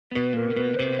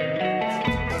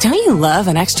Don't you love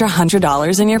an extra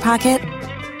 $100 in your pocket?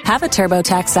 Have a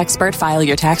TurboTax expert file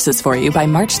your taxes for you by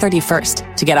March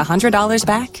 31st to get $100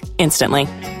 back instantly.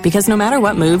 Because no matter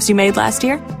what moves you made last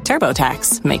year,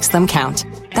 TurboTax makes them count.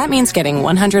 That means getting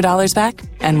 $100 back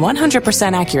and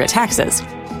 100% accurate taxes,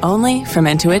 only from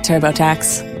Intuit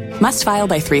TurboTax. Must file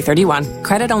by 3/31.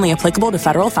 Credit only applicable to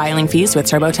federal filing fees with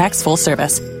TurboTax full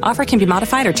service. Offer can be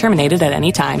modified or terminated at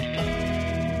any time.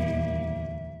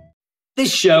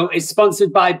 This show is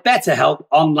sponsored by BetterHelp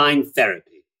Online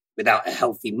Therapy. Without a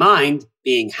healthy mind,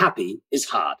 being happy is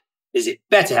hard. Visit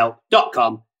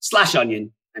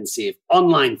betterhelp.com/onion and see if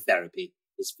online therapy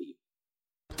is for you.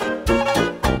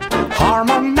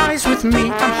 Harmonize with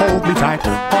me and hold me tight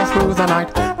all through the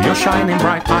night. You're shining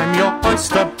bright. I'm your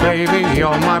oyster, baby.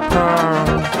 You're my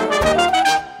pearl.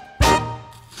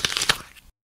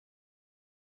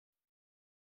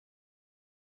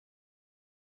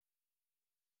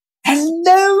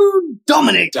 Hello,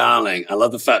 Dominic, darling. I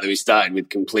love the fact that we started with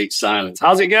complete silence.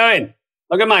 How's it going?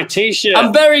 Look at my T-shirt.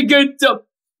 I'm very good.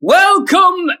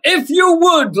 Welcome, if you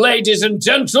would, ladies and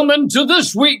gentlemen, to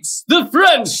this week's The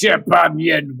Friendship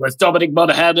Onion with Dominic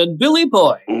Monaghan and Billy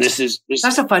Boy. And this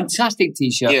That's a fantastic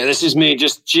T-shirt. Yeah, this is me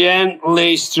just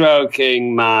gently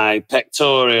stroking my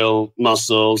pectoral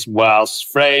muscles whilst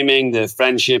framing the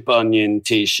Friendship Onion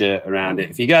T-shirt around it.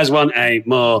 If you guys want a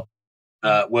more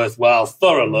worthwhile,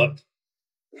 thorough look,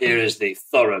 here is the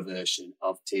thorough version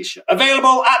of T-shirt.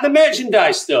 Available at the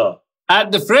merchandise store.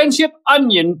 At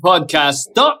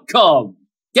thefriendshiponionpodcast.com.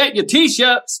 Get your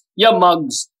T-shirts, your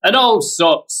mugs, and all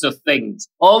sorts of things.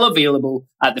 All available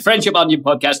at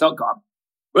thefriendshiponionpodcast.com.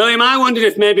 William, I wondered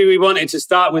if maybe we wanted to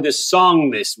start with a song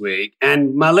this week,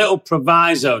 and my little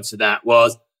proviso to that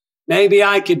was maybe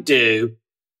I could do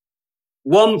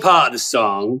one part of the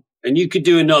song and you could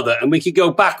do another, and we could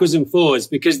go backwards and forwards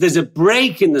because there's a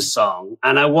break in the song,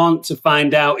 and I want to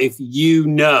find out if you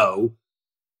know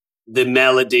the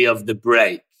melody of the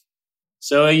break.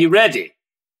 So are you ready?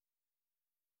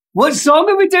 What song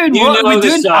are we doing? What are we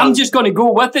doing? Song. I'm just going to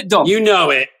go with it, Dom. You know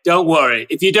it. Don't worry.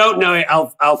 If you don't know it,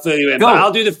 I'll fill you in. Go. But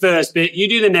I'll do the first bit. You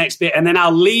do the next bit, and then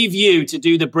I'll leave you to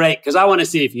do the break because I want to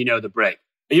see if you know the break.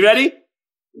 Are you ready?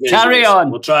 Carry on.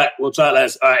 We'll try it. All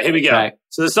right, here we go. Right.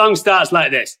 So the song starts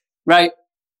like this. Right.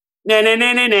 You do the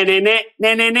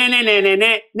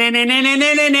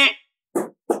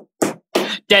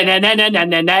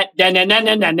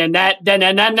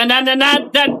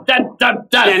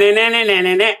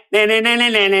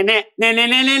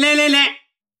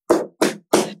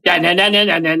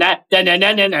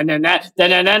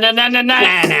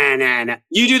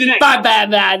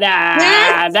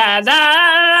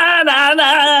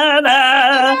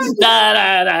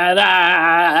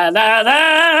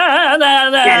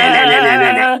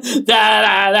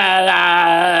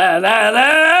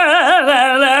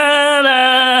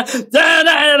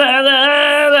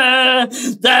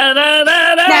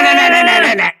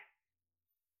next.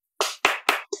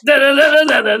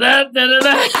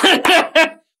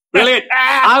 Brilliant.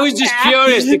 I was just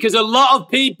curious because a lot of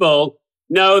people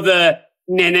know the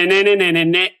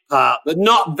part, but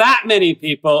not that many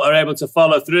people are able to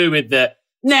follow through with the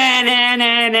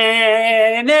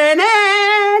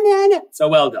So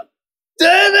well done.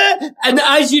 And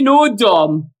as you know,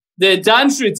 Dom, the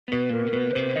dance routine.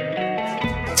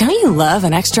 Don't you love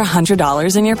an extra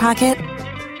 $100 in your pocket?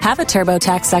 Have a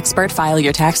TurboTax expert file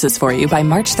your taxes for you by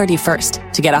March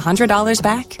 31st to get $100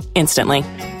 back instantly.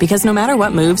 Because no matter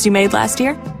what moves you made last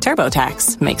year,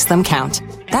 TurboTax makes them count.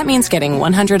 That means getting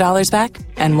 $100 back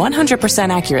and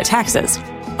 100% accurate taxes,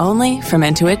 only from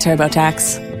Intuit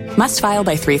TurboTax. Must file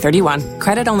by 3/31.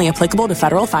 Credit only applicable to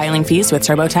federal filing fees with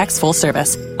TurboTax full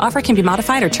service. Offer can be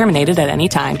modified or terminated at any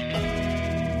time.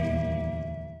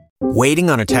 Waiting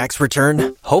on a tax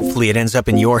return? Hopefully it ends up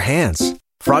in your hands.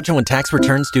 Fraudulent tax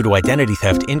returns due to identity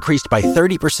theft increased by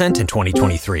 30% in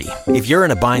 2023. If you're in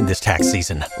a bind this tax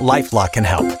season, LifeLock can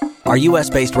help. Our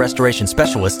U.S.-based restoration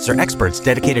specialists are experts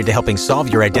dedicated to helping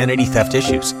solve your identity theft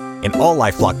issues. And all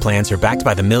LifeLock plans are backed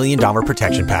by the $1 Million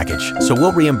Protection Package. So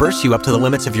we'll reimburse you up to the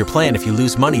limits of your plan if you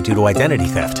lose money due to identity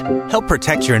theft. Help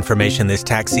protect your information this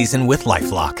tax season with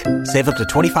LifeLock. Save up to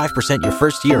 25% your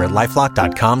first year at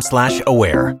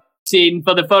LifeLock.com/aware. Scene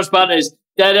for the first part is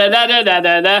da da da da da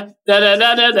da da da da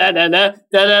da da da da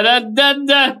da da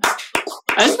da.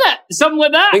 Isn't it something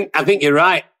like that? I think you're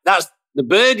right. That's the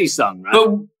Birdie song, right?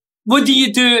 But what do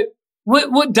you do?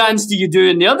 What dance do you do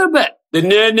in the other bit? The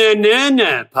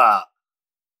no part.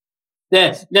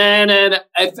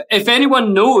 If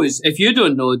anyone knows, if you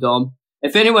don't know, Dom,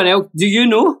 if anyone else, do you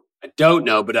know? I don't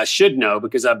know, but I should know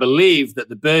because I believe that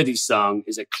the Birdie song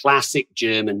is a classic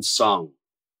German song.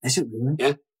 Is it really? Yeah,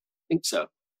 I think so.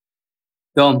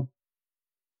 Dom,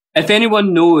 if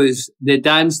anyone knows the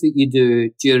dance that you do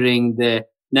during the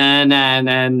na na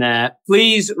na na,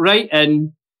 please write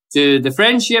in to the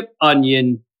Friendship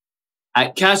Onion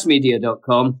at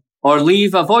castmedia.com or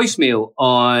leave a voicemail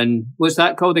on, what's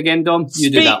that called again, Dom? You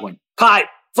do that one.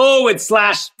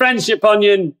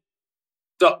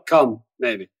 Speakpipe/friendshiponion.com,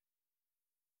 maybe.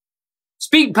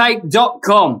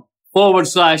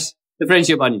 Speakpipe.com/the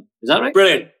Friendship Onion. Is that right?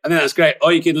 Brilliant. I think that's great.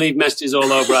 Or you can leave messages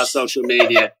all over our social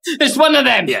media. It's one of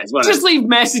them. Yeah, it's one of Just them. leave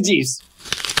messages.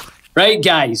 Right,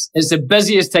 guys, it's the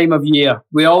busiest time of year.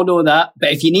 We all know that.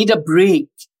 But if you need a break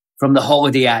from the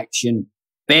holiday action,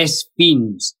 Best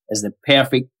Fiends is the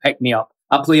perfect pick-me-up.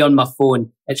 I play on my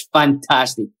phone. It's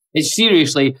fantastic. It's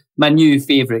seriously my new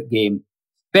favourite game.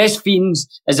 Best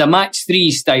Fiends is a match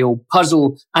 3 style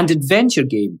puzzle and adventure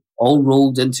game, all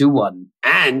rolled into one.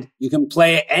 And you can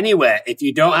play it anywhere. If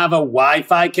you don't have a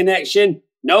Wi-Fi connection,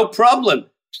 no problem.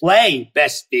 Play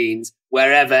Best Fiends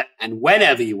wherever and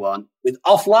whenever you want with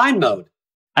offline mode.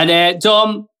 And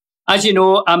Tom, as you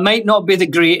know, I might not be the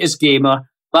greatest gamer,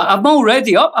 but I'm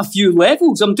already up a few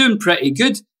levels. I'm doing pretty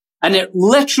good. And it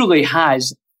literally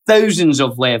has thousands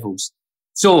of levels.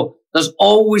 So there's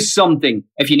always something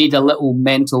if you need a little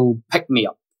mental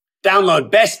pick-me-up. Download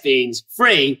Best Fiends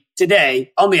free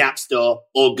today on the App Store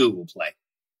or Google Play.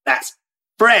 That's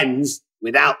friends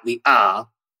without the R,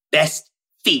 Best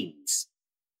Fiends.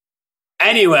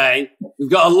 Anyway,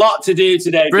 we've got a lot to do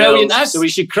today, Brilliant. Bill, so we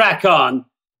should crack on.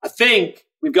 I think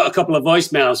we've got a couple of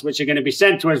voicemails which are going to be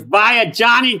sent to us via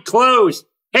Johnny Clues.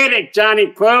 Hit it,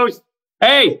 Johnny Clues.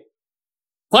 Hey,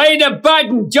 play the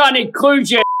button, Johnny Clues,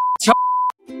 you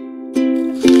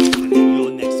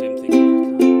You're next to him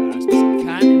thinking,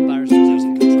 can't embarrass themselves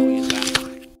and control your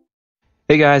back.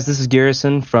 Hey guys, this is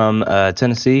Garrison from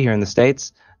Tennessee here in the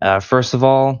States. First of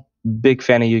all, big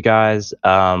fan of you guys.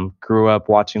 Grew up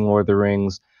watching Lord of the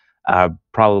Rings.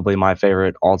 Probably my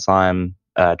favorite all-time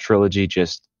trilogy.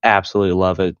 Just absolutely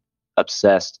love it.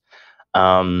 Obsessed.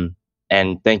 And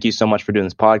thank you so much for doing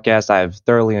this podcast. I've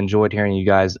thoroughly enjoyed hearing you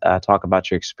guys talk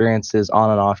about your experiences on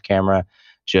and off camera.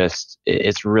 Just,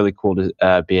 it's really cool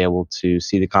to be able to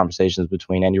see the conversations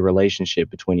between any relationship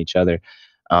between each other.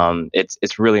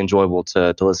 It's really enjoyable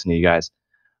to listen to you guys.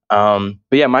 But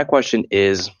yeah, my question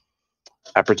is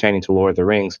pertaining to Lord of the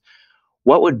Rings.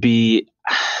 What would be,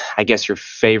 I guess, your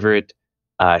favorite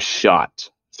shot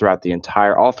throughout the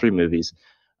all 3 movies?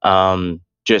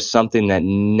 Just something that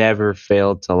never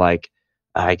failed to, like,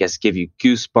 I guess, give you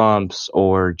goosebumps,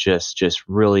 or just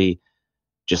really,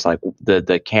 just like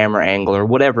the camera angle or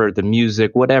whatever, the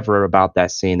music, whatever about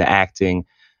that scene, the acting,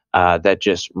 that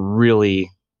just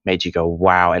really made you go,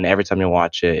 wow. And every time you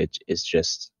watch it, it's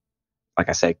just, like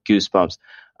I said, goosebumps.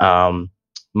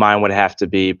 Mine would have to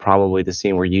be probably the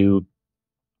scene where you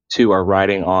two are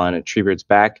riding on Treebeard's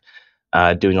back,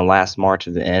 doing the last march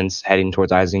of the Ents, heading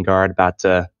towards Isengard, about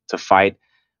to fight.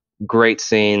 Great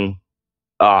scene.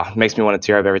 Makes me want to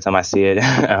tear up every time I see it.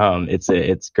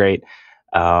 It's great.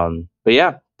 But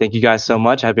yeah, thank you guys so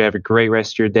much. I hope you have a great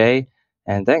rest of your day,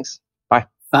 and thanks. Bye.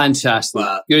 Fantastic.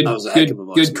 Wow,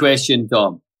 Good question,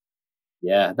 Dom.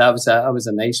 Yeah, that was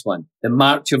a nice one. The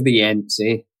March of the Ents,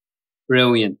 eh?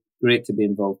 Brilliant. Great to be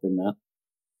involved in that.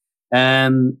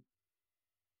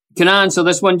 Can I answer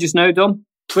this one just now, Dom?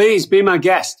 Please be my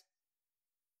guest.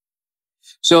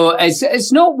 So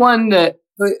it's not one that,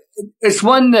 it's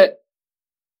one that,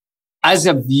 as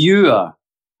a viewer,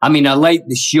 I mean, I like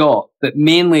the shot, but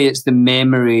mainly it's the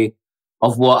memory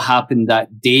of what happened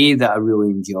that day that I really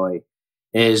enjoy.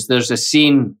 There's a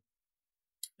scene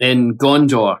in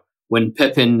Gondor when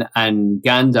Pippin and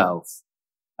Gandalf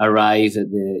arrive at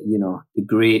the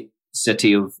great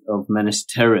city of Minas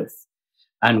Tirith,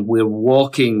 and we're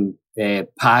walking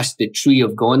past the tree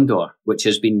of Gondor, which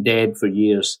has been dead for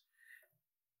years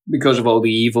because of all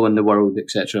the evil in the world,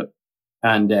 etc.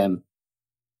 And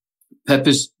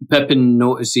Pippin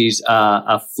notices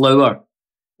a flower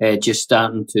just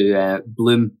starting to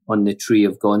bloom on the tree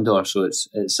of Gondor, so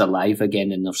it's alive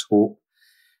again and there's hope.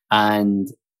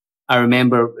 And I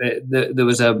remember there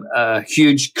was a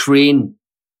huge crane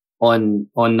on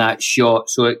that shot,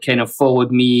 so it kind of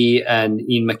followed me and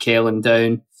Ian McKellen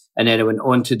down, and then it went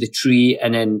onto the tree,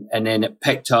 and then it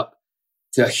picked up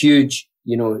to a huge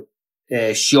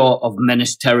shot of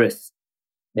Minas Tirith,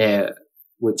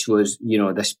 which was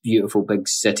this beautiful big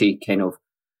city kind of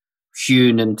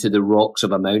hewn into the rocks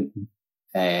of a mountain.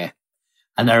 And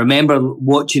I remember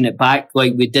watching it back,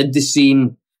 like we did the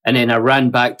scene, and then I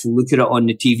ran back to look at it on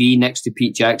the TV next to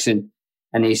Pete Jackson,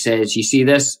 and he says, "You see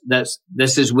this?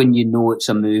 This is when you know it's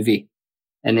a movie."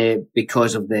 And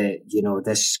because of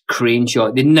this crane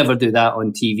shot, they never do that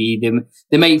on TV.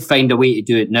 They might find a way to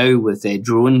do it now with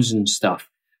drones and stuff.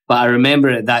 But I remember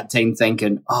at that time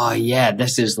thinking, oh yeah,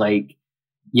 this is like,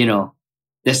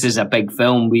 this is a big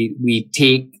film. We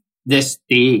take this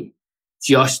day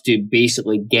just to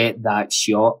basically get that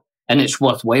shot. And it's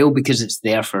worthwhile because it's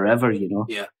there forever,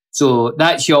 Yeah. So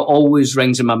that shot always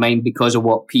rings in my mind because of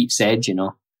what Pete said,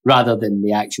 rather than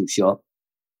the actual shot.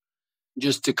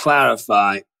 Just to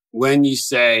clarify, when you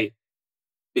say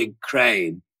big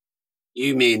crane,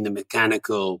 you mean the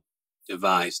mechanical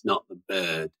device, not the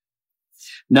bird.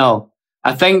 No,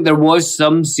 I think there was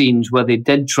some scenes where they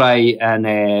did try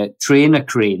and train a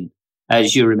crane.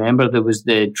 As you remember, there was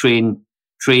the train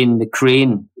the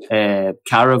crane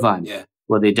caravan,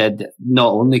 where they did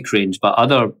not only cranes but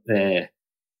other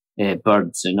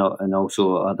birds and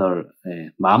also other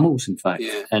mammals, in fact.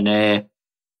 Yeah.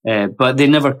 And but they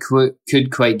never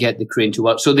could quite get the crane to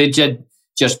work, so they did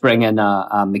just bring in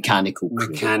a mechanical crane.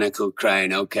 Mechanical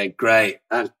crane. Okay, great.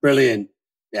 That's brilliant.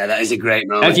 Yeah, that is a great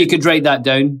moment. If you could write that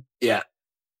down. Yeah.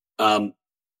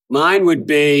 Mine would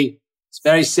be, it's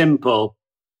very simple,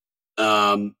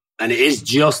 and it is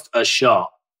just a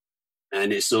shot,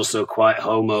 and it's also quite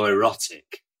homoerotic.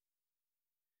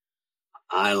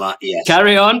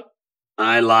 Carry on.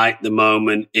 I like the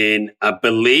moment in, I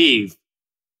believe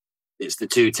it's the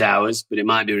Two Towers, but it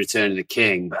might be Return of the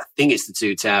King, but I think it's the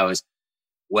Two Towers,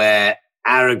 where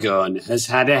Aragorn has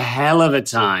had a hell of a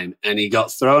time and he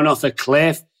got thrown off a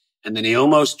cliff and then he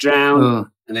almost drowned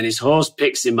and then his horse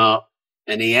picks him up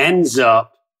and he ends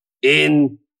up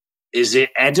in, is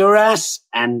it Edoras?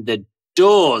 And the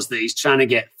doors that he's trying to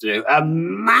get through are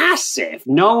massive.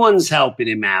 No one's helping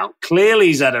him out. Clearly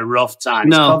he's had a rough time.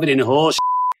 He's covered in horse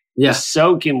yeah. He's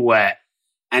soaking wet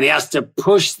and he has to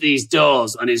push these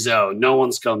doors on his own. No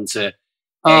one's come to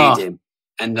aid him.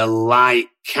 And the light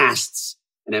casts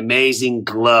an amazing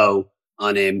glow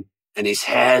on him and his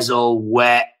hair's all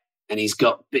wet and he's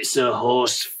got bits of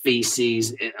horse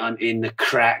feces in the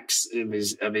cracks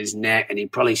of his neck and he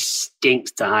probably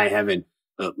stinks to high heaven.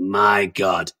 But my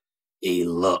God, he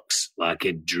looks like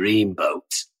a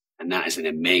dreamboat. And that is an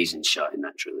amazing shot in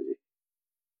that trilogy.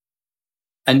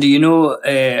 And do you know,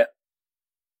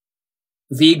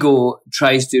 Viggo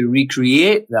tries to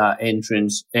recreate that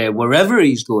entrance wherever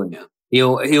he's going. Yeah.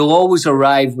 He'll always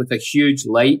arrive with a huge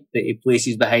light that he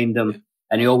places behind him,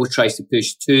 and he always tries to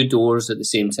push two doors at the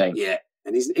same time. Yeah,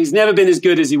 and he's never been as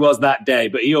good as he was that day,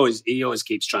 but he always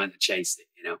keeps trying to chase it.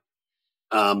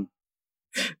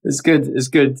 It's good. It's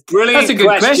good. Brilliant. That's a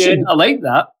good question. I like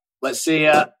that. Let's see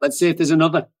if there's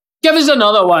another. Give us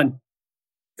another one.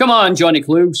 Come on, Johnny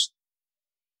Clues.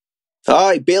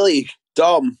 Hi, Billy,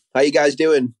 Dom. How you guys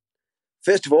doing?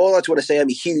 First of all, I just want to say I'm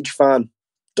a huge fan.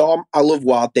 Dom, I love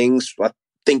Wild Things. I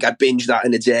think I'd binge that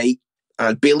in a day.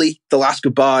 And Billy, The Last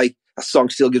Goodbye, that song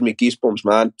still gives me goosebumps,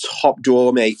 man. Top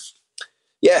drawer, mate.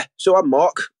 Yeah, so I'm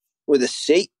Mark with a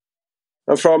C.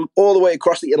 I'm from all the way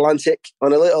across the Atlantic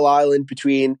on a little island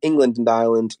between England and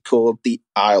Ireland called the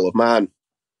Isle of Man.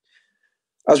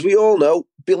 As we all know,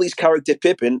 Billy's character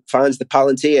Pippin finds the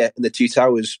Palantir in the Two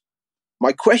Towers.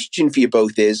 My question for you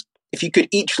both is, if you could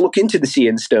each look into the Sea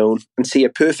and Stone and see a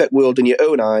perfect world in your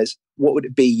own eyes, what would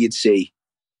it be you'd see?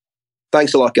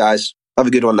 Thanks a lot, guys. Have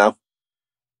a good one now.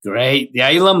 Great. The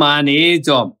Isle of Man,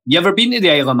 Dom? You ever been to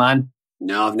the Isle of Man?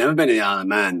 No, I've never been to the Isle of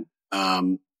Man.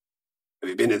 Have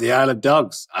you been to the Isle of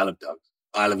Dogs? Isle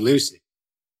of Lucy?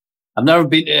 I've never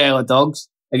been to the Isle of Dogs.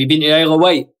 Have you been to the Isle of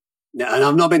Wight? No, and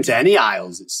I've not been to any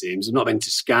isles, it seems. I've not been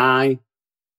to Skye,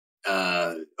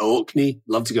 Orkney.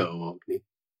 Love to go to Orkney.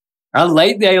 I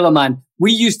like the Isle of Man.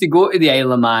 We used to go to the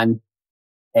Isle of Man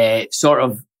sort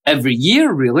of every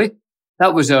year, really.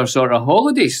 That was our sort of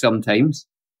holiday sometimes.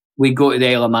 We'd go to the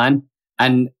Isle of Man.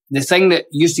 And the thing that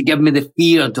used to give me the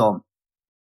fear, Dom,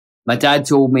 my dad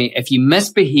told me, if you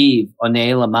misbehave on the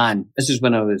Isle of Man, this is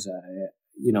when I was,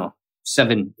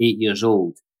 7, 8 years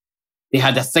old, they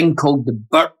had a thing called the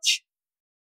birch,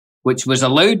 which was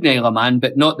allowed in the Isle of Man,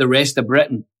 but not the rest of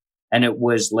Britain. And it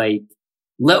was like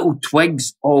little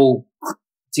twigs all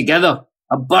together,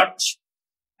 a birch,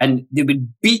 and they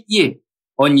would beat you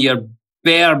on your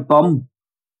bare bum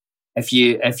if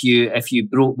you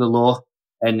broke the law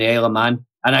in the Isle of Man.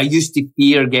 And I used to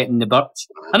fear getting the birch.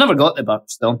 I never got the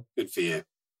birch, though. Good for you.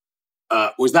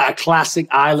 Was that a classic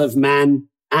Isle of Man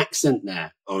accent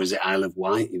there, or is it Isle of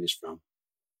Wight he was from?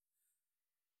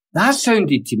 That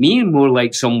sounded to me more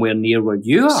like somewhere near where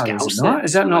you are, is it not?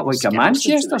 Is that not like a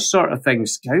Manchester sort of thing,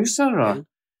 Scouser? Or? Yeah.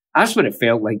 That's what it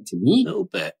felt like to me. A little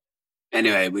bit.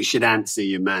 Anyway, we should answer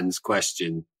your man's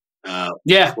question.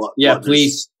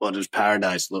 Please. What does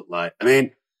paradise look like? I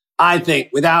mean, I think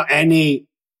without any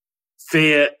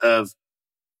fear of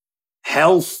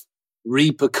health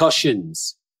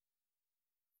repercussions,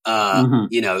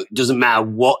 you know, it doesn't matter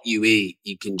what you eat.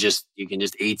 You can just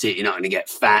eat it. You're not going to get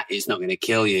fat. It's not going to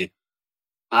kill you.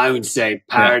 I would say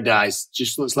paradise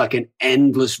just looks like an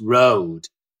endless road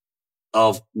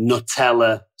of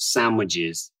Nutella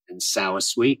sandwiches and sour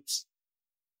sweets.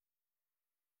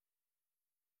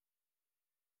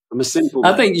 I'm a simple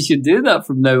man. I think you should do that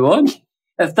from now on.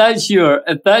 If that's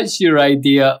your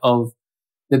idea of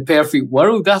the perfect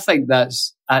world, I think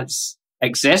that's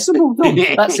accessible. Though.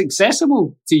 That's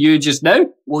accessible to you just now.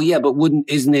 Well, yeah, but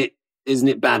isn't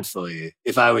it bad for you?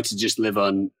 If I were to just live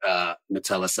on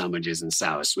Nutella sandwiches and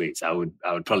sour sweets, I would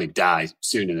probably die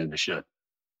sooner than I should.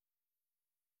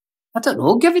 I don't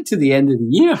know. Give it to the end of the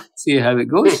year. See how it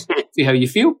goes. See how you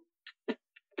feel.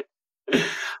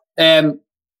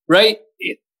 Right.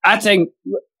 I think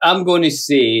I'm going to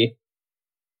say,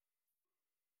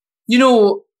 you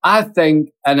know, I think,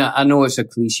 and I know it's a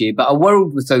cliche, but a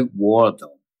world without war,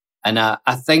 though. And I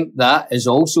think that is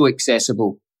also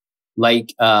accessible,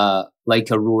 like a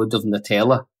road of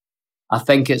Nutella. I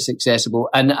think it's accessible.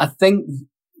 And I think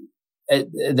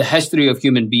the history of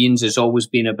human beings has always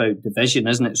been about division,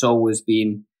 isn't it? It's always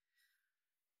been,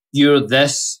 you're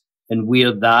this and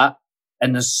we're that.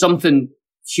 And there's something,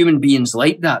 human beings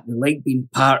like that. They like being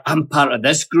I'm part of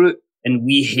this group and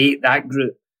we hate that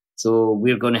group. So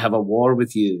we're going to have a war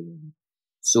with you.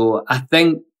 So I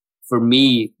think for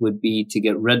me would be to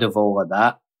get rid of all of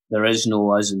that. There is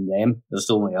no us and them. There's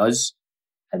only us.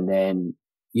 And then,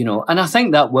 you know, and I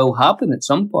think that will happen at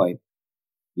some point,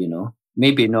 you know,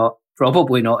 maybe not,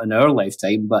 probably not in our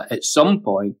lifetime, but at some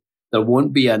point there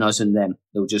won't be an us and them.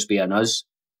 There'll just be an us.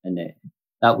 And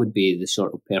that would be the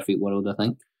sort of perfect world, I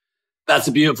think. That's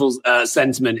a beautiful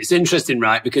sentiment. It's interesting,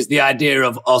 right? Because the idea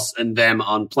of us and them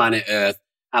on planet Earth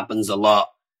happens a lot.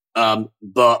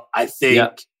 But I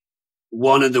think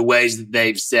one of the ways that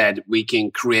they've said we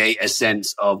can create a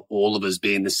sense of all of us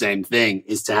being the same thing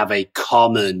is to have a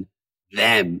common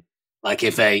them. Like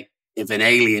if an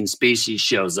alien species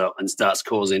shows up and starts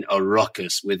causing a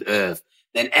ruckus with Earth,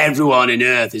 then everyone in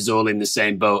Earth is all in the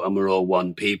same boat and we're all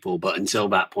one people. But until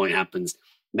that point happens,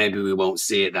 maybe we won't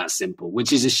see it that simple,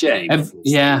 which is a shame.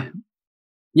 Yeah.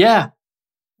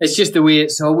 It's just the way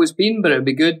it's always been, but it'd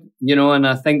be good, you know, and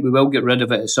I think we will get rid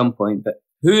of it at some point, but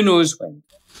who knows when.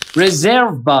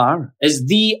 Reserve Bar is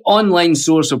the online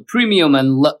source of premium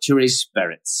and luxury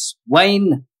spirits,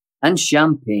 wine and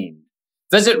champagne.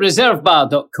 Visit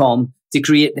reservebar.com to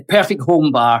create the perfect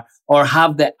home bar or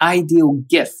have the ideal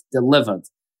gift delivered.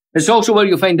 It's also where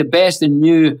you'll find the best and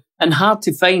new and hard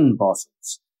to find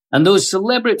bottles and those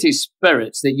celebrity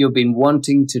spirits that you've been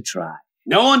wanting to try.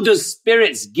 No one does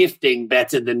spirits gifting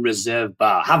better than Reserve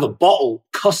Bar. Have a bottle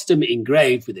custom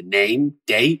engraved with a name,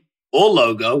 date, or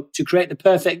logo to create the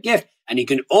perfect gift. And you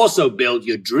can also build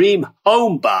your dream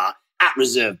home bar at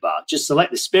Reserve Bar. Just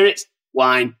select the spirits,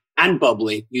 wine, and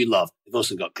bubbly you love. They've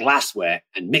also got glassware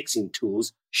and mixing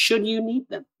tools should you need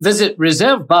them. Visit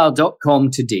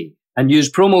reservebar.com today and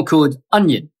use promo code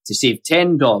ONION to save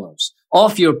 $10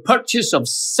 off your purchase of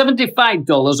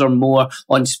 $75 or more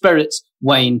on spirits,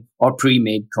 wine, or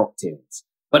pre-made cocktails.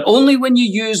 But only when you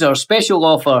use our special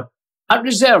offer at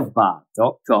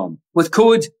reservebar.com with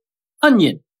code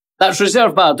ONION. That's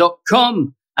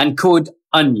reservebar.com and code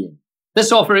ONION.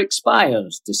 This offer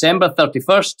expires December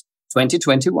 31st,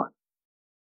 2021.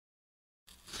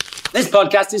 This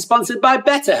podcast is sponsored by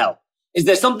BetterHelp. Is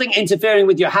there something interfering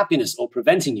with your happiness or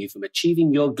preventing you from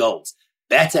achieving your goals?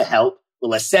 BetterHelp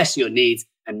will assess your needs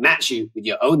and match you with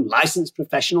your own licensed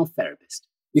professional therapist.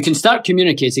 You can start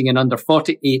communicating in under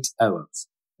 48 hours.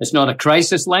 It's not a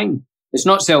crisis line. It's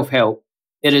not self-help.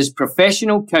 It is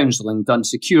professional counselling done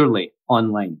securely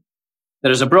online.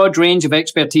 There is a broad range of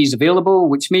expertise available,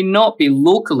 which may not be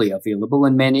locally available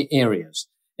in many areas.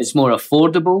 It's more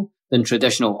affordable than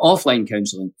traditional offline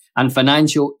counselling, and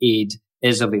financial aid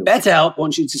is available. BetterHelp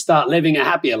wants you to start living a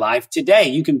happier life. Today,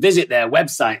 you can visit their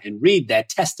website and read their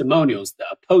testimonials that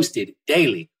are posted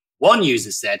daily. One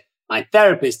user said, "My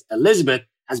therapist, Elizabeth,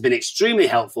 has been extremely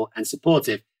helpful and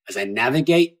supportive as I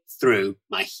navigate through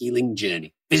my healing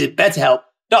journey." Visit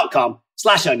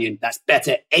betterhelp.com/onion. That's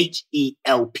better,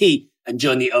 HELP, and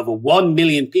join the over 1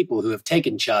 million people who have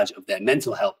taken charge of their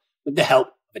mental health with the help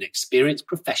of an experienced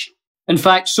professional. In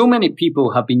fact, so many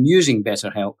people have been using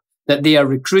BetterHelp that they are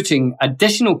recruiting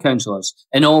additional counsellors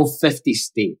in all 50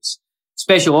 states.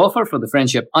 Special offer for the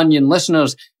Friendship Onion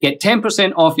listeners. Get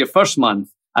 10% off your first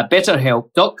month at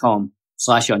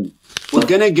betterhelp.com/onion. We're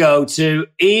going to go to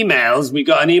emails. We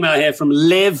got an email here from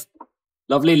Liv.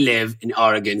 lovely Liv in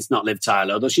Oregon. It's not Liv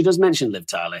Tyler, although she does mention Liv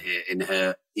Tyler here in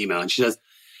her email. And she says,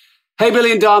 hey,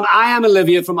 Billy and Dom, I am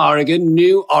Olivia from Oregon.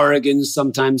 New Oregons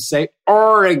sometimes say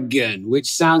Oregon, which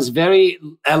sounds very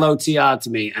LOTR to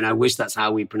me, and I wish that's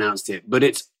how we pronounced it. But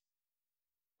it's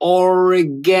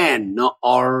Oregon, not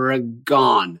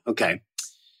Oregon. Okay.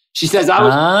 She says,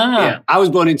 I was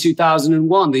born in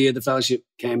 2001, the year the Fellowship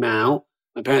came out.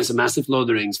 My parents are massive Lord of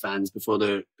the Rings fans before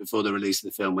the release of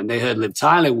the film. When they heard Liv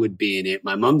Tyler would be in it,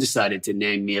 my mum decided to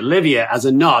name me Olivia as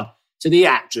a nod to the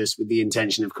actress with the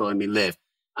intention of calling me Liv.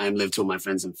 I am Liv to all my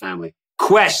friends and family.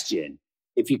 Question.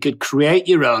 If you could create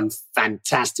your own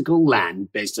fantastical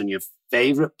land based on your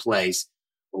favorite place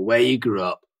or where you grew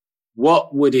up,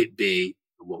 what would it be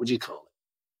and what would you call it?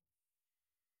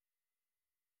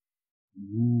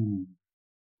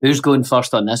 Who's going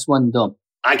first on this one, Dom?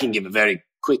 I can give a very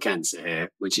quick answer here,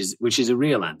 which is a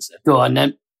real answer. Go on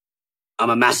then. I'm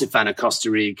a massive fan of Costa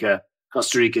Rica.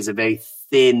 Costa Rica is a very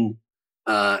thin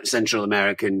Central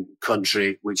American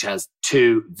country, which has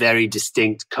two very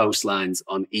distinct coastlines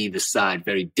on either side,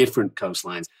 very different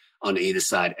coastlines on either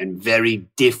side, and very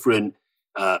different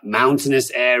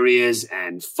mountainous areas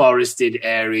and forested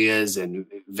areas and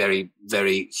very,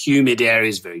 very humid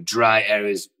areas, very dry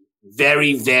areas,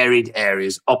 very varied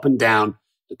areas up and down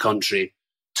the country.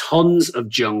 Tons of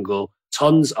jungle,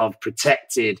 tons of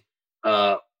protected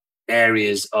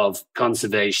areas of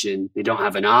conservation. They don't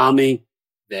have an army.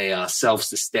 They are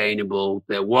self-sustainable.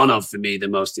 They're one of, for me, the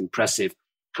most impressive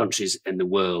countries in the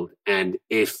world. And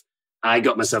if I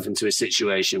got myself into a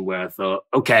situation where I thought,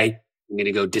 okay, I'm going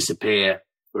to go disappear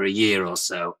for a year or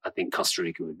so, I think Costa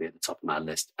Rica would be at the top of my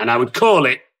list. And I would call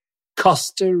it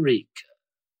Costa Rica.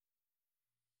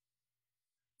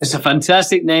 It's a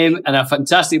fantastic name and a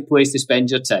fantastic place to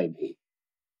spend your time.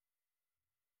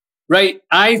 Right,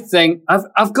 I think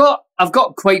I've got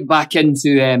quite back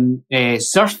into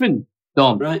surfing,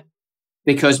 Dom. Right.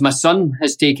 Because my son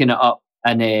has taken it up,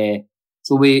 and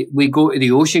so we go to the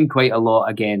ocean quite a lot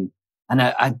again. And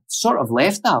I sort of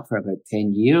left that for about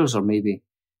 10 years or maybe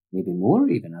more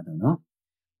even, I don't know.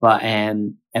 But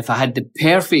if I had the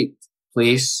perfect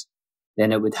place,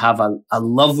 then it would have a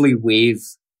lovely wave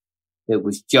that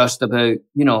was just about,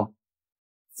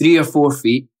 3 or 4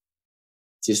 feet,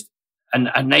 just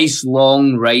a nice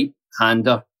long right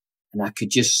hander. And I could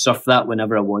just surf that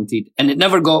whenever I wanted. And it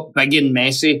never got big and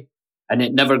messy, and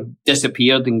it never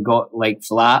disappeared and got like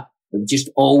flat. It was just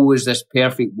always this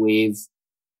perfect wave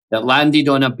that landed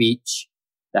on a beach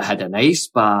that had a nice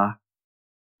bar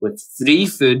with free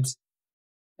food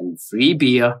and free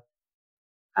beer.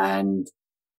 And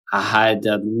I had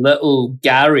a little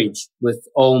garage with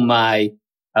all my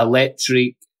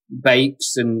electric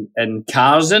bikes and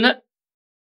cars in it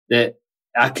that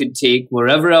I could take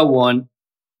wherever I want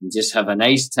and just have a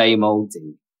nice time all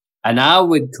day. And I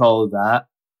would call that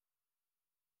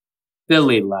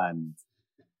Billyland.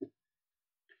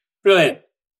 Brilliant.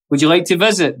 Would you like to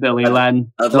visit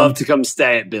Billyland? I'd love to come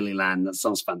stay at Billyland. That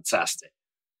sounds fantastic.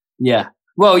 Yeah.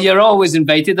 Well, you're always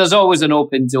invited. There's always an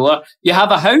open door. You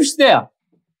have a house there.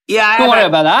 Yeah. Don't worry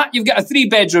about that. You've got a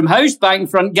 3-bedroom house back in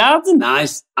front garden.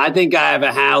 Nice. I think I have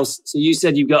a house. So you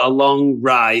said you've got a long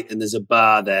right and there's a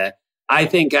bar there. I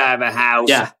think I have a house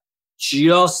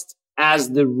just as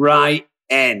the right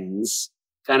ends,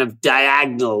 kind of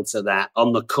diagonal to that,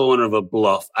 on the corner of a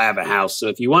bluff. I have a house. So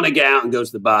if you want to get out and go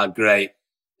to the bar, great.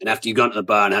 And after you've gone to the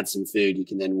bar and had some food, you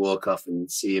can then walk off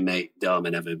and see your mate Dom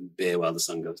and have a beer while the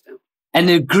sun goes down. And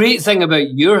the great thing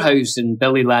about your house in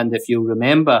Billyland, if you'll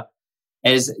remember,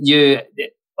 is you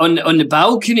on the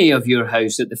balcony of your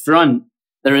house at the front,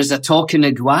 there is a talking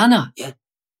iguana. Yeah.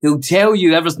 Who'll tell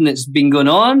you everything that's been going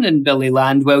on in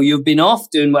Billyland while you've been off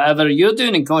doing whatever you're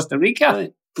doing in Costa Rica.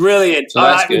 Right. Brilliant. So all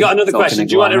right, we've got another question.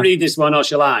 Do you want to read this one or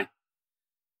shall I?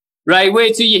 Right,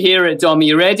 wait till you hear it, Dom. Are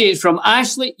you ready? It's from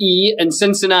Ashley E. in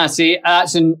Cincinnati.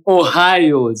 That's in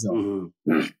Ohio, Dom.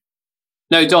 Mm-hmm.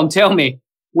 Now, Dom, tell me,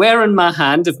 where in my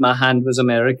hand, if my hand was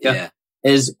America,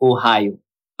 is Ohio?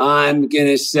 I'm going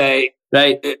to say,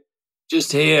 right,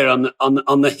 just here on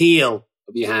the heel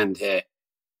of your hand here.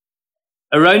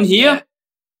 Around here? Yeah.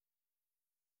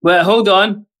 Well, hold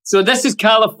on. So this is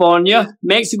California.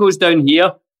 Mexico's down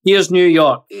here. Here's New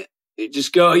York. Yeah. You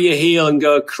just go to your heel and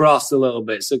go across a little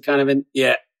bit. So kind of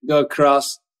go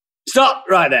across. Stop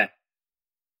right there.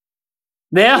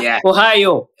 There? Yeah.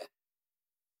 Ohio.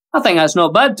 I think that's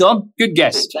not bad, Dom. Good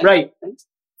guess. Thanks. Right. Thanks.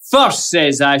 First,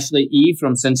 says Ashley E.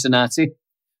 from Cincinnati.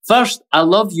 First, I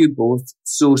love you both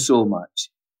so much.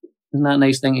 Isn't that a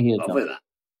nice thing to hear, Dom? That.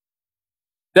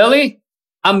 Billy,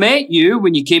 I met you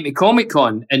when you came to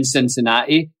Comic-Con in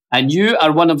Cincinnati, and you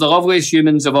are one of the loveliest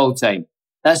humans of all time.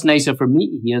 That's nicer for me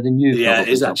to hear than you. Yeah,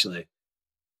 probably, it is Dom. actually.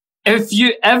 If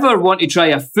you ever want to try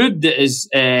a food that is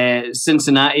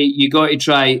Cincinnati, you got to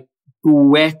try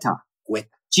goetta. Goetta.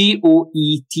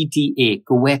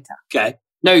 Goetta. Okay.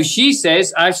 Now,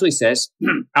 Ashley says,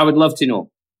 I would love to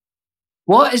know,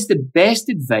 what is the best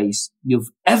advice you've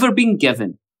ever been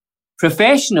given,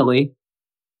 professionally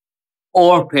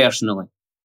or personally?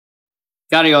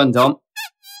 Carry on, Dom.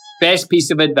 Best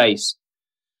piece of advice.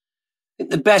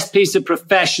 The best piece of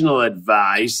professional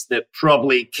advice that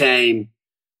probably came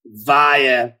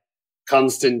via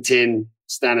Konstantin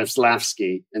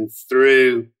Stanislavski and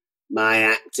through my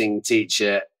acting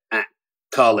teacher at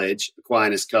college,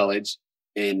 Aquinas College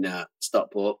in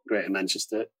Stockport, Greater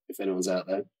Manchester, if anyone's out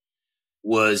there,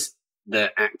 was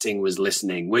that acting was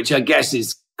listening, which I guess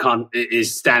is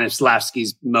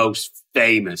Stanislavski's most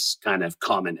famous kind of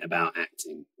comment about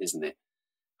acting, isn't it?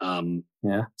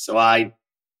 Yeah. So I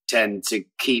tend to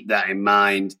keep that in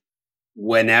mind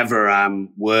whenever I'm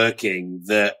working,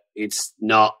 that it's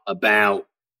not about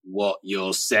what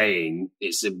you're saying.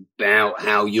 It's about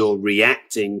how you're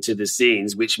reacting to the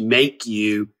scenes, which make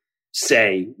you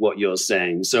say what you're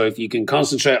saying. So if you can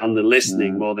concentrate on the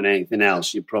listening more than anything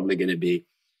else, you're probably going to be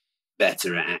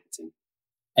better at acting.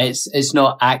 It's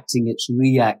not acting, it's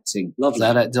reacting. Lovely. Is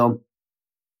that it, Dom?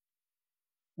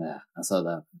 Yeah, I thought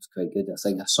that was quite good. I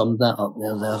think I summed that up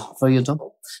there for you, Dom.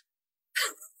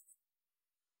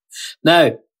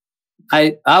 Now,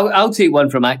 I'll take one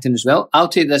from acting as well. I'll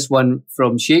take this one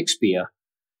from Shakespeare,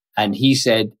 and he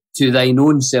said, "To thine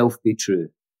own self be true."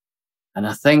 And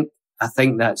I think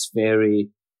that's very,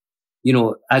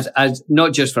 as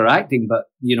not just for acting, but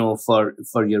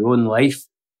for your own life.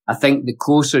 I think the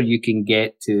closer you can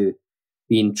get to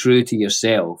being true to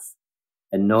yourself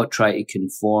and not try to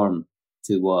conform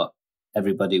to what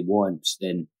everybody wants,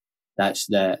 then that's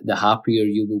the happier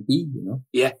you will be,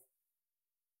 Yeah.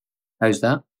 How's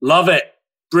that? Love it.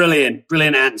 Brilliant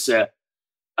answer.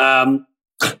 All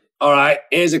right,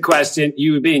 here's a question.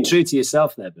 You were being true to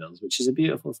yourself there, Bills, which is a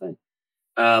beautiful thing.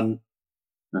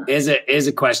 Here's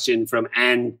a question from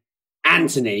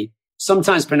Anthony,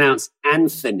 sometimes pronounced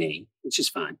Anthony, which is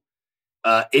fine,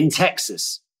 in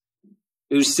Texas,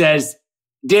 who says,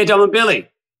 "Dear Dom and Billy,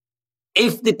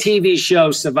 if the TV show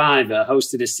Survivor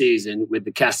hosted a season with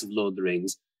the cast of Lord of the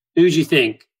Rings, who do you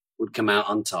think would come out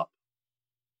on top?"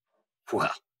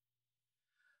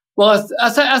 Well,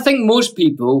 I think most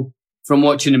people from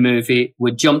watching a movie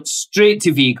would jump straight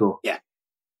to Viggo. Yeah.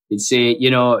 They'd say,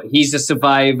 he's a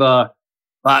survivor,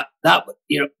 but that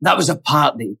was a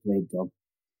part that he played, Dom.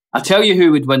 I'll tell you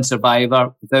who would win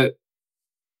Survivor without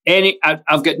any, I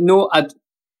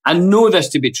know this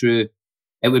to be true.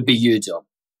 It would be you, Dom.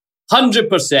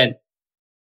 100%.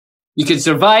 You can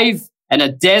survive in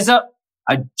a desert,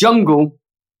 a jungle,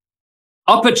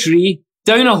 up a tree,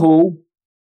 down a hole,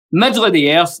 middle of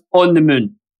the earth, on the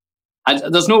moon.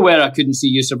 There's nowhere I couldn't see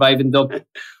you surviving, Dom.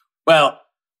 Well,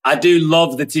 I do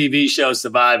love the TV show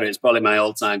Survivor. It's probably my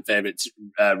all-time favorite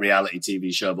reality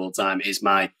TV show of all time. It's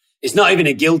not even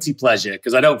a guilty pleasure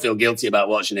because I don't feel guilty about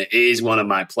watching it. It is one of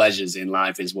my pleasures in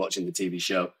life is watching the TV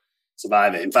show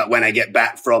Survivor. In fact, when I get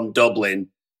back from Dublin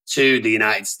to the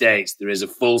United States, there is a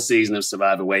full season of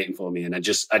Survivor waiting for me, and I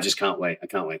just can't wait. I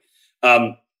can't wait.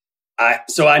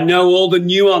 So I know all the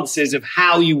nuances of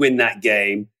how you win that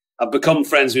game. I've become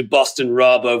friends with Boston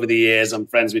Rob over the years. I'm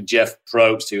friends with Jeff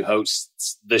Probst, who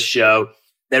hosts the show.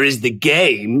 There is the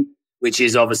game, which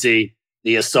is obviously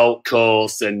the assault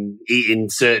course and eating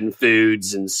certain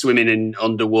foods and swimming in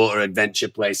underwater adventure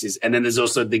places. And then there's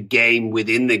also the game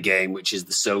within the game, which is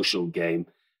the social game.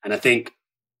 And I think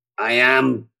I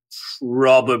am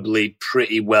probably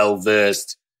pretty well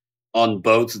versed on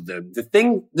both of them. The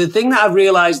thing that I've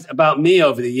realized about me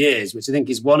over the years, which I think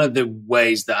is one of the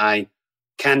ways that I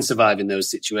can survive in those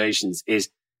situations, is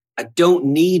I don't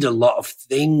need a lot of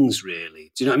things,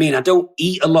 really. Do you know what I mean? I don't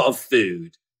eat a lot of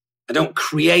food. I don't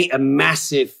create a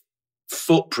massive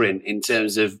footprint in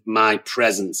terms of my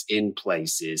presence in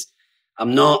places.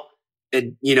 I'm not,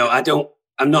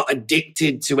 I'm not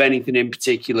addicted to anything in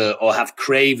particular or have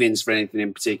cravings for anything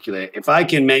in particular. If I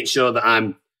can make sure that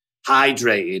I'm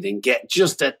hydrated and get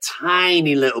just a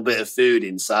tiny little bit of food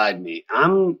inside me,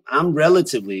 I'm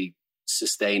relatively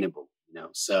sustainable,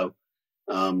 So,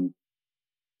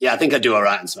 I think I do all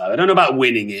right in Survivor. I don't know about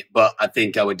winning it, but I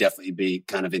think I would definitely be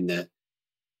kind of in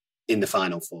the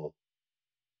final four.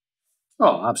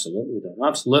 Oh, absolutely, Dom.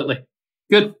 Absolutely.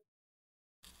 Good.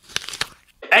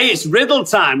 Hey, it's riddle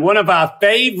time, one of our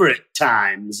favorite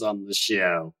times on the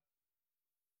show.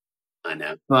 I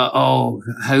know. But, how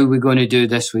are we going to do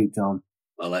this week, Dom?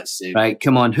 Well, let's see. Right,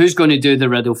 come on. Who's going to do the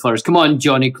riddle first? Come on,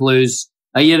 Johnny Clues.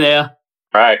 Are you there?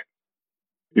 All right.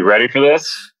 You ready for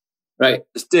this? Right.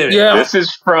 Let's do it. Yeah. This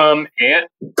is from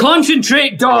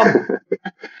Concentrate, Dom.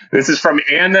 This is from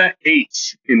Anna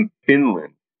H. in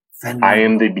Finland. I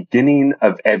am the beginning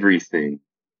of everything,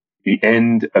 the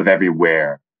end of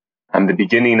everywhere. I'm the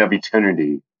beginning of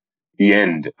eternity, the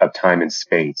end of time and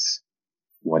space.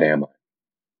 What am I?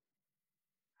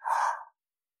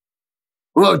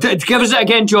 Well, give us it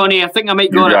again, Johnny. I think I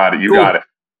might You got it. You got it.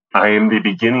 I am the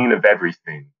beginning of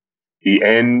everything, the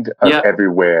end of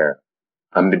everywhere.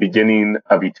 I'm the beginning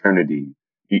of eternity,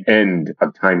 the end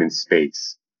of time and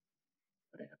space.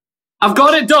 I've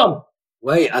got it, Dom.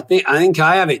 Wait, I think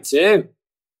I have it too.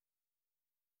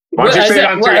 Why don't you say it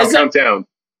on three? I'll count down.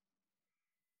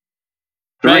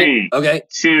 Right. 3, okay.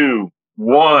 2,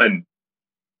 1.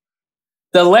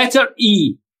 The letter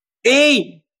E.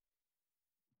 E.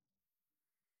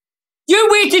 You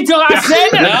waited till I said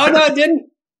it. No, I didn't.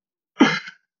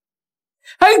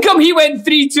 How come he went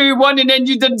 3, 2, 1 and then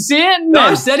you didn't say it? No,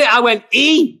 I said it. I went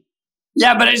E.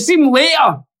 Yeah, but it seemed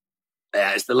later.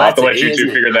 Yeah, it's the I'll have letter to let E, you two isn't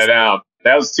figure it? that out.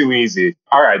 That was too easy.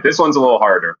 All right, this one's a little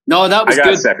harder. No, that was I got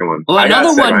good. a second one. Well,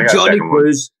 another one, Johnny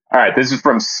Cruz. All right, this is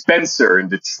from Spencer in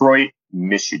Detroit,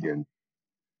 Michigan.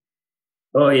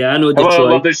 Oh, yeah, I know Detroit. Hello,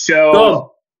 I love the show. Dom,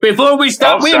 before we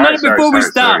start, wait a minute before we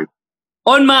start.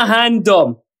 On my hand,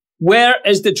 Dom, where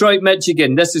is Detroit,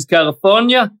 Michigan? This is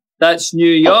California. That's New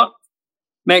York,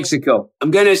 Mexico. I'm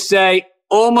going to say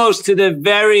almost to the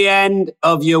very end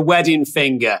of your wedding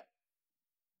finger.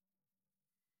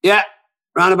 Yeah,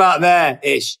 round about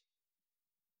there-ish.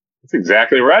 That's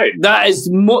exactly right. That is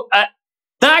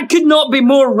that could not be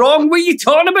more wrong. What are you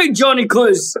talking about, Johnny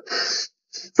Clues?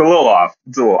 It's a little off.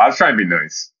 I was trying to be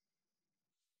nice.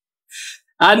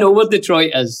 I know what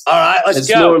Detroit is. All right, let's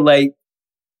it's go. More like,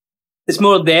 it's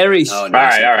more there-ish. Oh,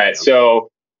 nice. All right. So,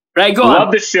 right, go love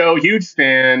on. the show. Huge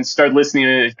fan. Started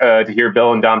listening to hear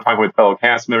Bill and Dom talking with fellow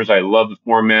cast members. I love the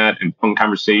format and fun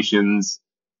conversations.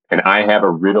 And I have a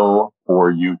riddle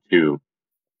for you, too.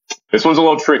 This one's a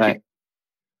little tricky. Right.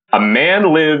 A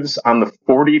man lives on the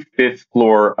 45th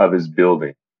floor of his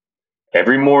building.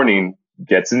 Every morning,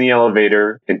 gets in the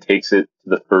elevator and takes it to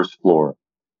the first floor.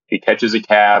 He catches a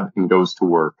cab and goes to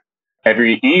work.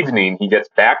 Every evening, he gets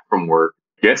back from work,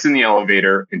 gets in the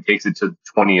elevator, and takes it to the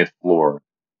 20th floor.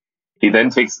 He then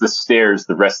takes the stairs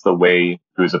the rest of the way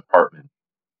to his apartment.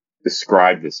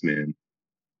 Describe this man.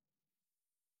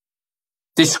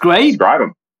 Describe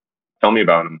him. Tell me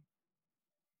about him.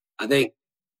 I think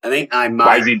I might.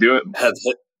 Why does he do it?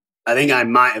 I think I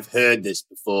might have heard this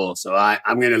before, so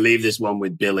I'm going to leave this one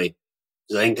with Billy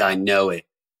because I think I know it.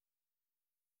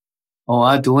 Oh,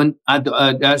 I don't.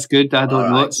 That's good. I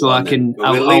don't know it, so I can.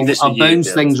 I'll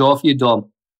bounce things off you,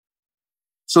 Dom.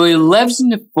 So he lives in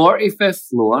the 45th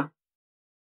floor.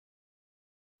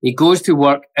 He goes to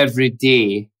work every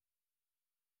day.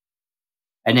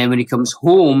 And then when he comes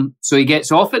home, so he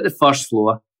gets off at the first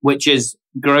floor, which is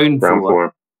ground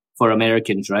floor for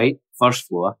Americans, right? First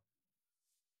floor.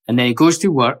 And then he goes to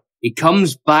work. He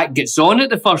comes back, gets on at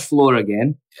the first floor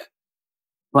again,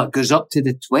 but goes up to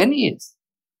the 20th.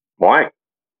 Why?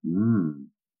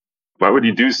 Why would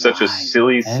you do such a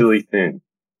silly thing?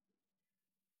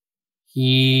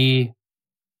 Is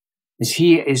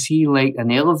he like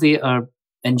an elevator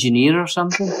engineer or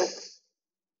something?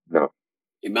 No.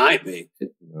 He might be.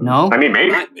 No? I mean,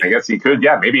 maybe. I guess he could.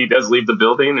 Yeah, maybe he does leave the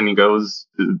building and he goes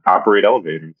to operate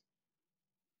elevators.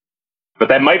 But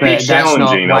that might be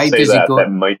challenging. I'll say that.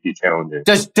 That might be challenging.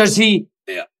 Does he?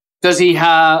 Yeah. Does he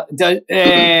have?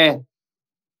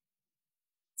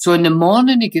 So in the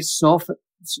morning he gets off.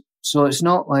 So it's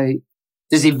not like.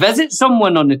 Does he visit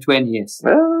someone on the 20th?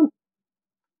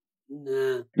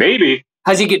 Nah. Maybe.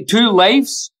 Has he got 2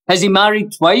 lives? Has he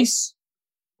married twice?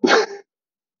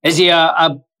 Is he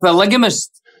a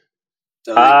polygamist?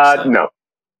 No.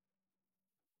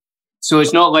 So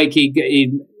it's not like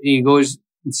he goes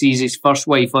and sees his first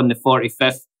wife on the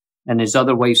 45th and his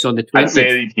other wife's on the 20th. I'd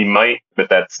say he might, but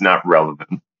that's not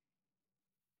relevant.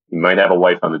 He might have a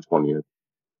wife on the 20th.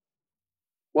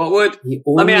 What would...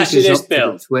 Let me ask you this,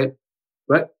 Bill. What?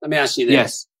 Let me ask you this.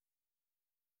 Yes.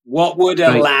 What would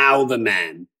allow the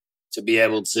man to be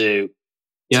able to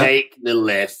take the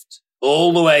lift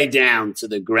all the way down to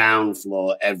the ground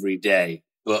floor every day,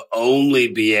 but only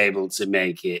be able to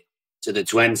make it to the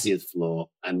 20th floor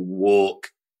and walk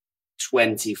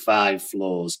 25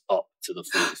 floors up to the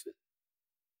 45th?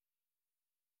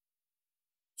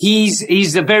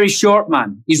 He's a very short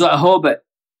man. He's like a hobbit.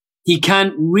 He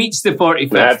can't reach the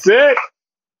 45th. That's it.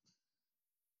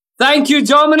 Thank you,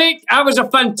 Dominic. That was a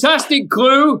fantastic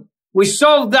clue. We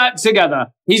solved that together.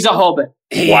 He's a hobbit.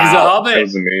 He's a hobbit. That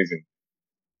was amazing.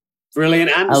 Brilliant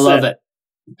answer. I love it.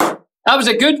 That was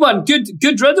a good one.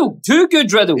 Good riddle. 2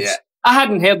 good riddles. Yeah. I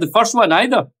hadn't heard the first one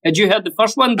either. Had you heard the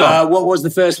first one, Dom? What was the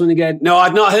first one again? No,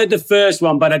 I'd not heard the first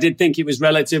one, but I did think it was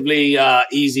relatively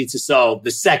easy to solve.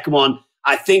 The second one,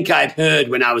 I think I'd heard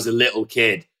when I was a little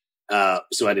kid,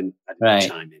 so I didn't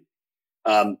chime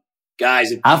in.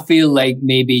 Guys, I feel like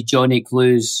maybe Johnny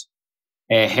Clues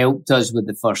helped us with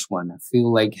the first one. I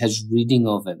feel like his reading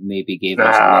of it maybe gave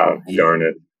us a little hint. Darn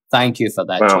it. Thank you for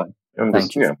that, John.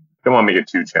 Thank you. Don't want to make it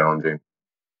too challenging.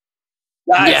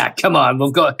 guys, Yeah, come on.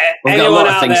 We've got a lot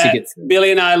of things to get through.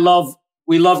 Billy and I love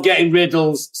getting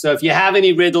riddles. So if you have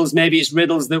any riddles, maybe it's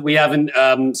riddles that we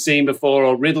haven't seen before,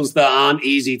 or riddles that aren't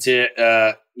easy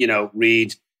to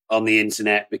read on the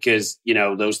internet, because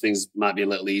those things might be a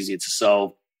little easier to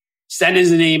solve. Send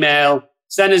us an email,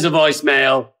 send us a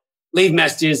voicemail, leave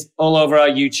messages all over our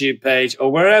YouTube page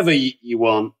or wherever you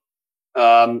want,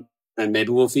 and maybe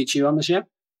we'll feature you on the show.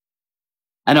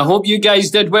 And I hope you guys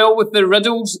did well with the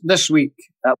riddles this week.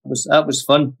 That was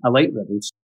fun. I like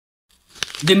riddles.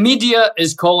 The media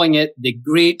is calling it the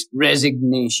Great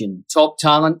Resignation. Top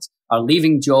talent are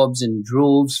leaving jobs in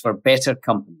droves for better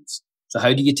companies. So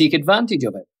how do you take advantage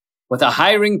of it? With a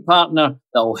hiring partner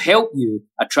that will help you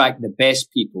attract the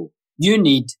best people. You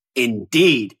need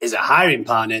Indeed is a hiring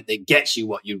partner that gets you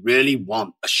what you really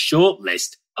want, a short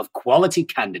list of quality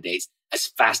candidates as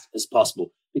fast as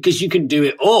possible, because you can do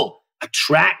it all.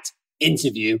 Attract,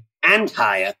 interview, and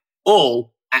hire,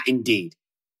 all at Indeed.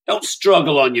 Don't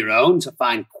struggle on your own to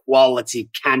find quality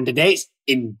candidates.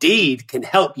 Indeed can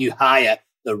help you hire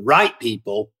the right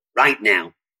people right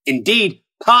now. Indeed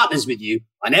partners with you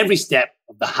on every step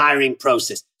of the hiring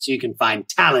process, so you can find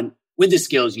talent with the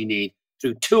skills you need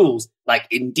through tools like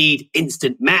Indeed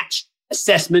Instant Match,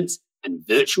 assessments, and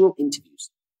virtual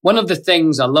interviews. One of the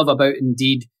things I love about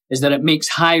Indeed is that it makes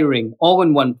hiring all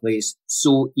in one place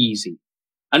so easy.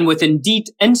 And with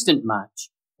Indeed Instant Match,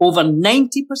 over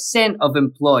 90% of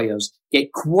employers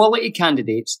get quality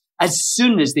candidates as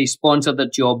soon as they sponsor their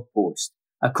job post,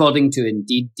 according to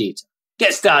Indeed data.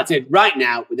 Get started right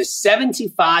now with a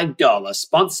 $75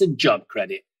 sponsored job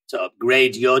credit to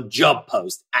upgrade your job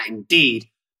post at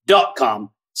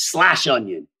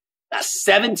Indeed.com/onion. That's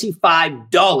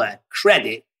 $75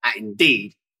 credit at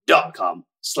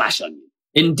Indeed.com/onion.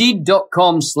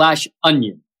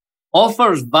 Indeed.com/onion.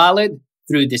 Offers valid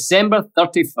through December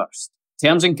 31st.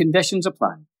 Terms and conditions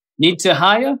apply. Need to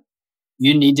hire?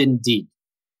 You need Indeed.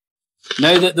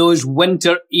 Now that those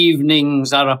winter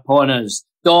evenings are upon us,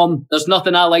 Dom, there's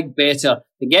nothing I like better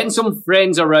than getting some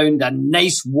friends around a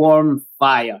nice warm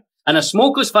fire. And a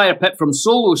smokeless fire pit from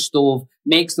Solo Stove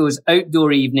makes those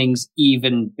outdoor evenings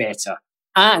even better.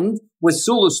 And with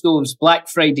Solo Stove's Black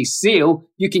Friday sale,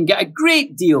 you can get a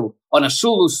great deal on a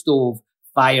Solo Stove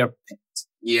fire pit.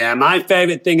 Yeah, my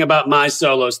favorite thing about my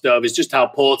Solo Stove is just how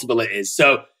portable it is.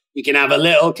 So you can have a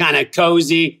little kind of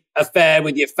cozy affair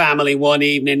with your family one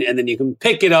evening, and then you can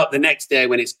pick it up the next day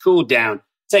when it's cooled down,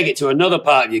 take it to another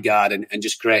part of your garden, and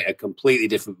just create a completely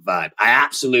different vibe. I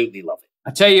absolutely love it.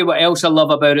 I tell you what else I love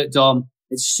about it, Dom.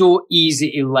 It's so easy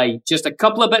to light. Just a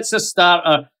couple of bits of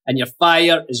starter and your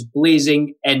fire is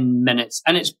blazing in minutes.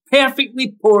 And it's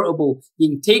perfectly portable. You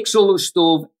can take Solo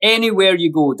Stove anywhere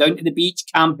you go, down to the beach,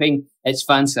 camping. It's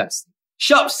fantastic.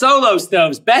 Shop Solo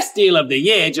Stove's best deal of the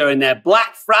year during their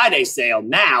Black Friday sale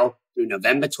now through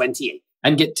November 28th.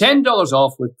 And get $10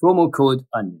 off with promo code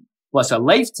ONION, plus a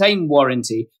lifetime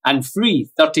warranty and free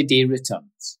 30-day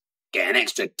returns. Get an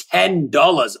extra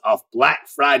 $10 off Black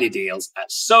Friday deals at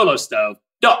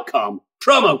solostove.com.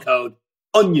 Promo code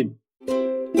ONION.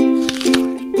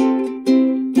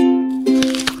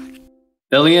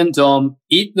 Billy and Dom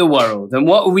eat the world. And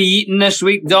what are we eating this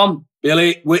week, Dom?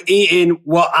 Billy, we're eating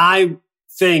what I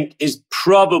think is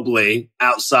probably,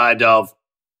 outside of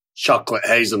chocolate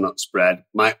hazelnut spread,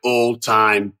 my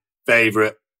all-time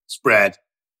favorite spread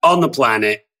on the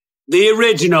planet, the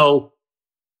original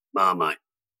Marmite.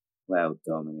 Well,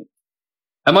 Dominic,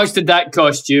 how much did that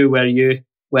cost you where you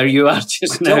are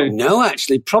just now? I don't know,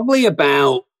 actually. Probably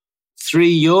about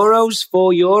 €3,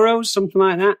 €4, something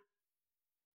like that.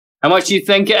 How much do you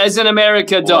think it is in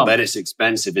America, Dom? I bet it's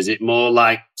expensive. Is it more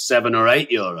like €7 or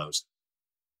 €8?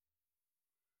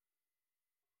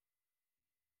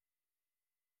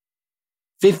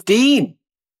 $15.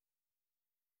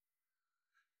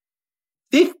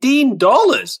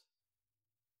 $15.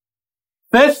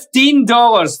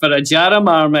 $15 for a jar of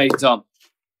Marmite, Dom.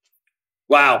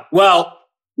 Wow. Well,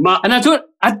 and I don't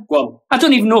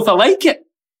even know if I like it.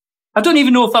 I don't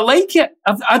even know if I like it.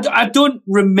 I don't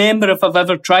remember if I've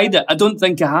ever tried it. I don't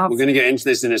think I have. We're going to get into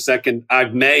this in a second.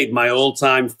 I've made my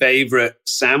all-time favourite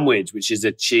sandwich, which is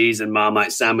a cheese and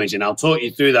Marmite sandwich, and I'll talk you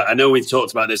through that. I know we've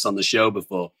talked about this on the show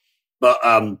before, but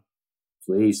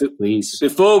please.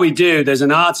 Before we do, there's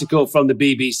an article from the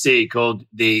BBC called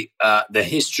The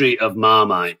History of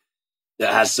Marmite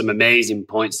that has some amazing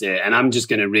points here, and I'm just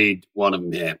going to read one of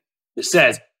them here. It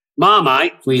says,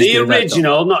 Marmite, the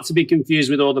original, not to be confused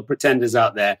with all the pretenders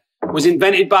out there, was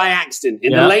invented by accident.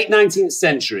 In the late 19th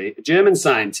century, a German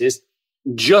scientist,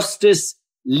 Justus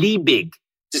Liebig,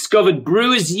 discovered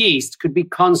brewer's yeast could be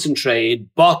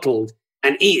concentrated, bottled,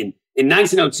 and eaten. In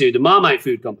 1902, the Marmite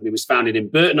Food Company was founded in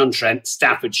Burton-on-Trent,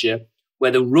 Staffordshire,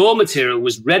 where the raw material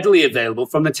was readily available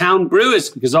from the town brewers,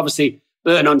 because obviously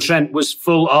Burton-on-Trent was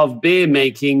full of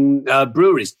beer-making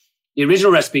breweries. The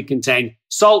original recipe contained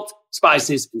salt,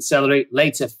 spices, and celery,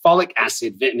 later folic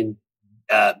acid, vitamin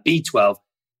B12,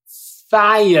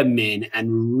 thiamine, and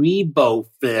riboflavin,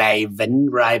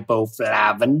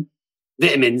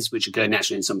 vitamins, which occur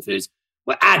naturally in some foods,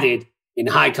 were added in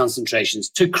high concentrations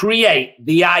to create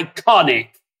the iconic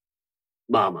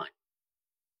Marmite.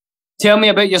 Tell me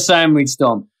about your sandwich,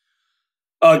 Dom.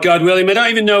 Oh, God, William, I don't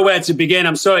even know where to begin.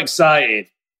 I'm so excited.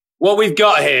 What we've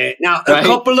got here now, a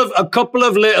couple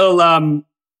of little,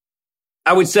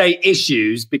 I would say,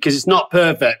 issues, because it's not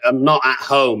perfect. I'm not at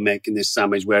home making this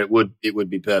sandwich where it would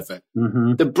be perfect.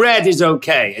 Mm-hmm. The bread is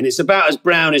okay, and it's about as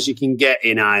brown as you can get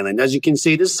in Ireland. As you can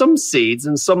see, there's some seeds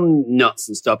and some nuts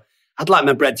and stuff. I'd like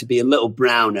my bread to be a little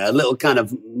browner, a little kind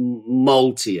of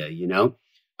maltier, you know.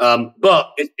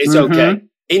 But it's okay.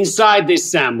 Inside this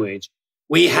sandwich,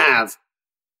 we have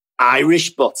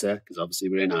Irish butter, because obviously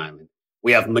we're in Ireland.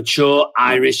 We have mature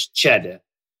Irish cheddar.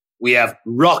 We have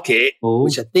rocket,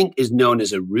 which I think is known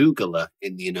as arugula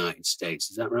in the United States.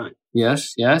 Is that right?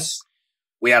 Yes.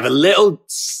 We have a little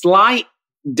slight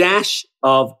dash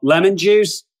of lemon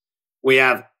juice. We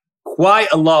have quite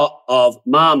a lot of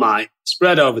Marmite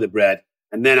spread over the bread.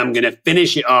 And then I'm going to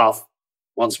finish it off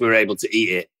once we're able to eat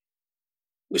it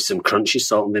with some crunchy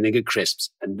salt and vinegar crisps.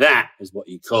 And that is what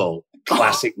you call a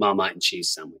classic Marmite and cheese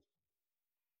sandwich.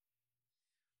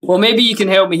 Well, maybe you can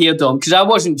help me here, Dom, because I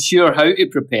wasn't sure how to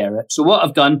prepare it. So what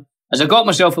I've done is I got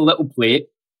myself a little plate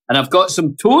and I've got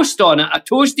some toast on it. I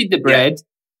toasted the bread. Yeah.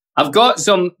 I've got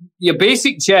your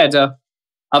basic cheddar.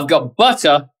 I've got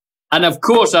butter. And of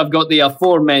course, I've got the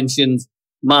aforementioned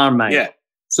Marmite. Yeah.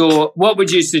 So what would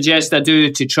you suggest I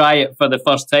do to try it for the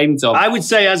first time, Dom? I would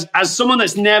say as someone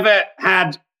that's never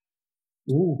had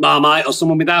Marmite, or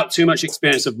someone without too much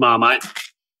experience of Marmite,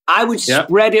 I would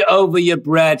spread it over your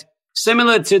bread,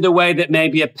 similar to the way that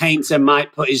maybe a painter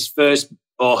might put his first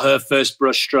or her first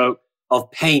brush stroke of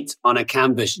paint on a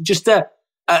canvas. Just a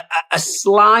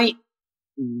slight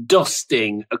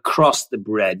dusting across the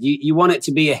bread. You want it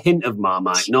to be a hint of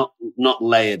Marmite, not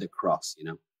layered across, you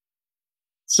know.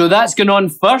 So that's going on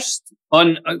first,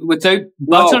 without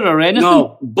butter or anything?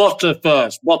 No, butter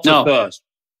first. First.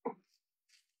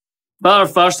 Butter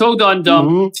first. Hold on, Dom.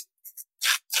 Mm-hmm.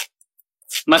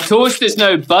 My toast is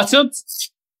now buttered.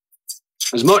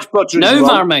 As much butter as you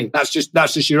want. Marmite. That's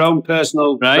just your own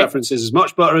personal preferences. As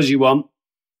much butter as you want,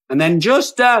 and then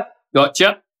just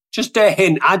gotcha. Just a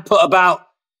hint. I'd put about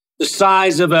the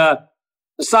size of a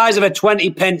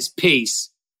 20p piece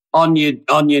on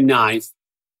your knife.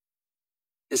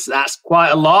 That's quite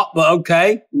a lot, but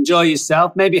okay. Enjoy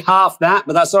yourself. Maybe half that,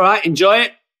 but that's all right. Enjoy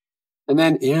it. And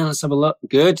then, let's have a look.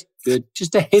 Good.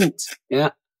 Just a hint. Yeah.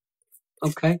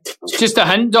 Okay. It's just a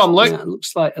hint, Dom. Look. Yeah, it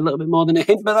looks like a little bit more than a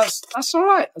hint, but that's all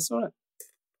right. That's all right.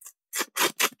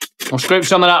 I'll scrape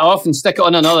some of that off and stick it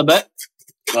on another bit.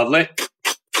 Lovely.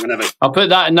 I'll put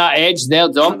that in that edge there,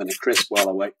 Dom. I'm having a crisp while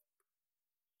I wait.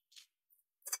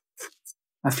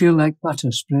 I feel like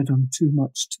butter spread on too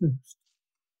much toast.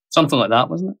 Something like that,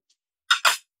 wasn't it?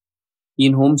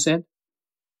 Ian Holmes said,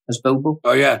 as Bilbo.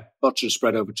 Oh yeah, butter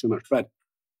spread over too much bread.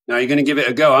 Now you're going to give it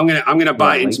a go. I'm going to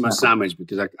bite into my sandwich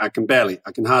because I can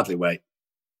hardly wait.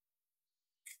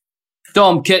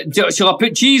 Dom, shall I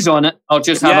put cheese on it? I'll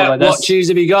just have it like this. What cheese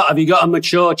have you got? Have you got a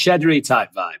mature cheddar-y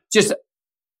type vibe?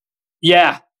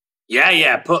 Yeah.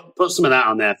 Put some of that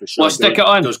on there for sure. Well, stick it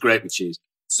on. It goes great with cheese.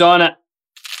 It's on it.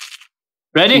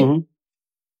 Ready? Mm-hmm.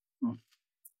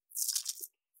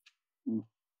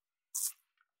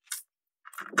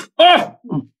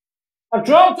 I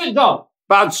dropped it, Dom.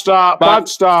 Bad start.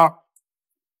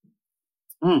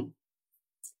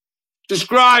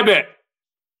 Describe it.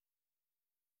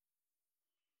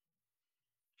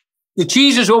 The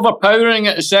cheese is overpowering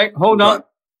at a sec. Hold on.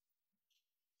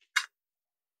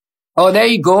 Oh, there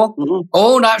you go. Mm-hmm.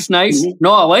 Oh, that's nice. Mm-hmm.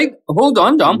 No, I like. Hold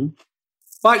on, Dom.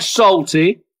 quite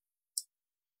salty.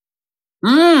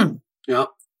 Mmm. Yeah.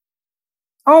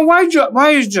 Oh, why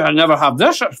did I never have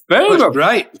this? It's very Oh, good. it's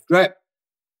great. It's great.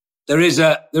 There is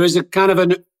a kind of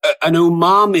an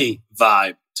umami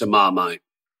vibe to Marmite.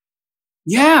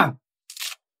 Yeah.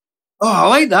 Oh, I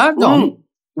like that, Dom.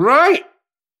 Right.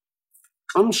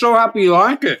 I'm so happy you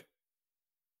like it.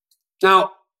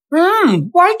 Now,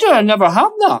 why did I never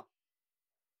have that?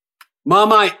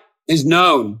 Marmite is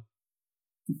known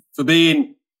for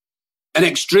being an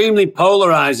extremely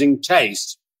polarizing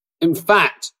taste. In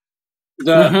fact,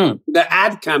 the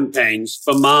ad campaigns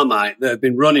for Marmite that have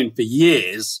been running for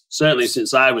years, certainly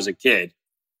since I was a kid,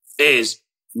 is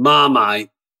Marmite,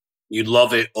 you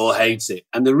love it or hate it.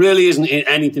 And there really isn't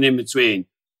anything in between.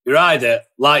 You're either,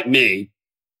 like me,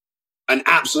 an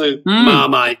absolute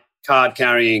Marmite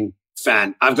card-carrying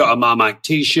fan. I've got a Marmite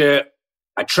T-shirt.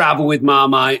 I travel with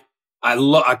Marmite.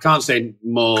 I can't say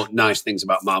more nice things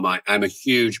about Marmite. I'm a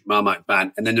huge Marmite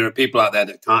fan. And then there are people out there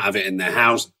that can't have it in their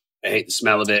house. They hate the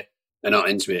smell of it. They're not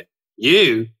into it.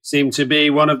 You seem to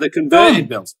be one of the converted,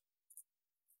 Bills.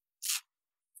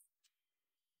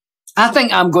 I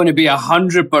think I'm going to be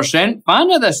 100%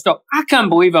 fan of this stuff. I can't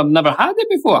believe I've never had it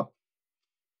before.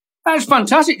 That's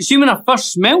fantastic. See, when I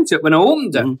first smelt it, when I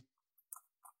opened it,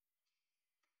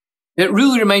 it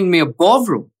really reminded me of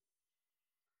Bovril.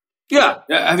 Yeah.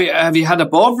 Have you had a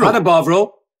Bovril? Had a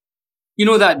Bovril. You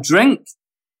know that drink?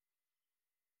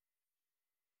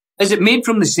 Is it made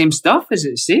from the same stuff? Is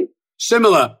it the same?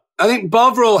 Similar. I think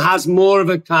Bovril has more of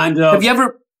a kind of Have you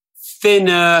ever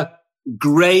thinner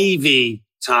gravy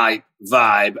type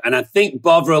vibe. And I think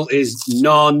Bovril is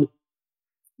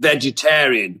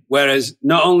non-vegetarian, whereas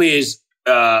not only is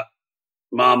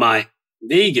Marmite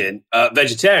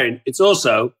vegetarian, it's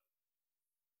also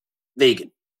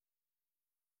vegan.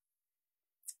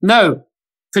 No.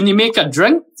 Can you make a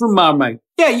drink from Marmite?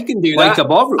 Yeah, you can do like that. Like a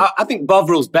Bovril? I think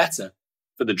Bovril's better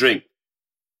for the drink.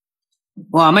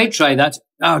 Well, I might try that.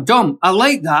 Oh, Dom, I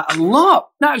like that a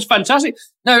lot. That is fantastic.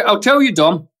 Now, I'll tell you,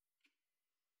 Dom,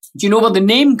 do you know where the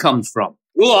name comes from?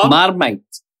 Go on.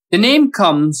 Marmite. The name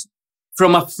comes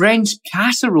from a French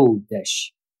casserole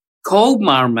dish called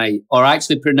Marmite, or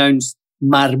actually pronounced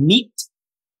marmite,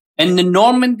 in the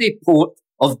Normandy port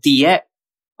of Dieppe.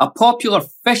 A popular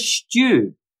fish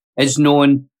stew is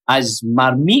known as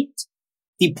marmite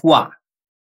de pois.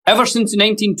 Ever since the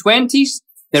 1920s,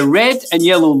 the red and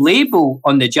yellow label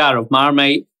on the jar of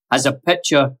Marmite has a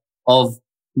picture of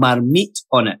marmite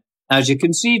on it, as you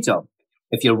can see, Tom,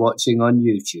 if you're watching on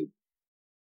YouTube.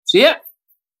 See it?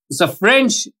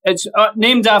 It's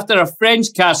named after a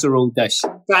French casserole dish.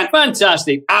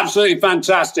 Fantastic. Absolutely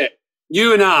fantastic.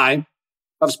 You and I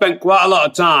have spent quite a lot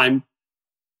of time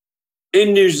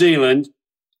in New Zealand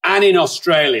and in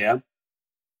Australia.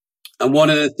 And one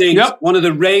of the things, one of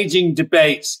the raging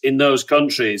debates in those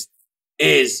countries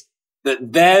is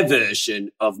that their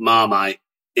version of Marmite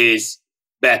is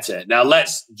better. Now,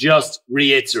 let's just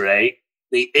reiterate,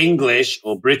 the English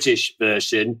or British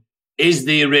version is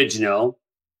the original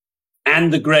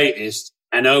and the greatest.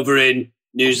 And over in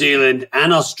New Zealand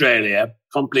and Australia,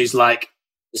 companies like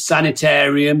the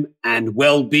Sanitarium and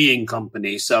Wellbeing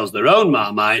Company sells their own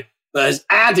Marmite, but has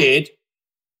added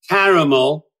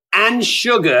caramel and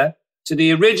sugar to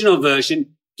the original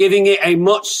version, giving it a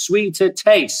much sweeter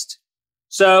taste.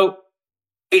 So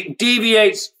it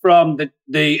deviates from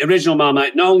the original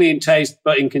Marmite, not only in taste,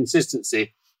 but in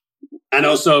consistency. And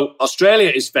also, Australia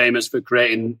is famous for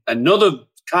creating another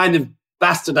kind of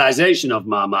bastardization of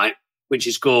Marmite, which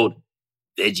is called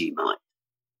Vegemite.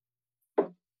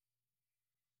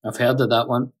 I've heard of that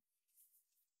one.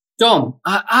 Dom,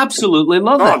 I absolutely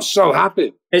love it. I'm so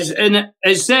happy.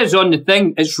 It says on the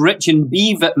thing, it's rich in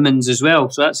B vitamins as well.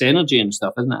 So that's energy and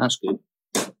stuff, isn't it? That's good.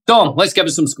 Dom, let's give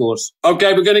it some scores.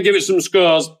 Okay, we're going to give it some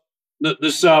scores.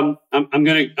 I'm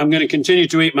going to continue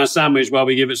to eat my sandwich while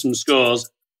we give it some scores.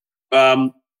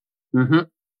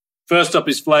 First up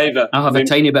is flavour. I'll have a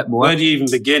tiny bit more. Where do you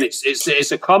even begin?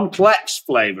 It's a complex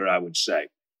flavour, I would say,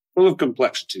 full of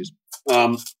complexities.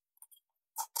 Shall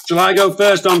I go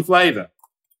first on flavour?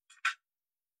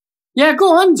 Yeah,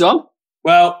 go on, Dom.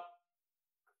 Well,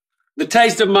 the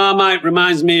taste of Marmite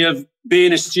reminds me of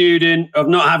being a student, of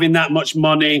not having that much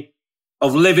money,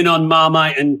 of living on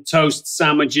Marmite and toast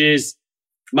sandwiches,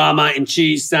 Marmite and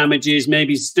cheese sandwiches,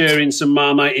 maybe stirring some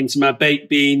Marmite into my baked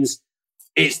beans.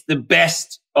 It's the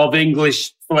best of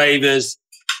English flavours.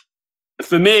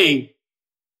 For me,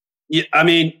 I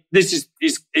mean, this is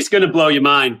it's going to blow your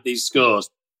mind, these scores.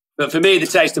 But for me, the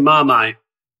taste of Marmite,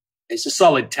 it's a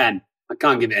solid 10. I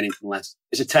can't give it anything less.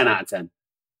 It's a 10 out of 10.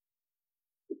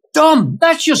 Dom,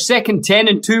 that's your second 10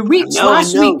 in 2 weeks.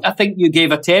 Last week, I think you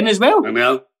gave a 10 as well. I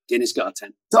know. Guinness got a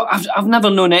 10. So I've never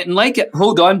known anything like it.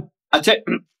 Hold on.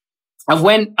 I've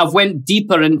went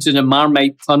deeper into the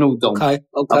Marmite tunnel, Dom. Okay.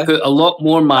 I put a lot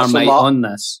more Marmite on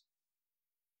this.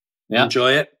 Yeah.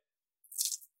 Enjoy it.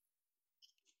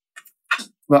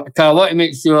 But okay, I want to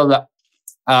make sure that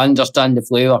I understand the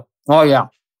flavour. Oh, yeah.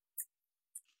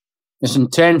 It's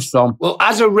intense, Dom. Well,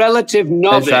 as a relative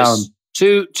novice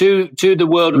to the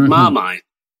world of Marmite,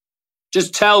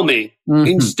 just tell me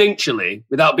instinctually,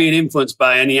 without being influenced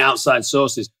by any outside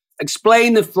sources,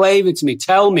 explain the flavour to me.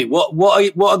 Tell me, what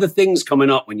are the things coming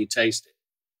up when you taste it?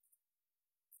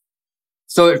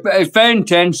 So it's very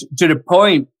intense to the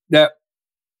point that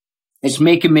it's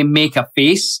making me make a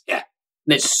face. Yeah.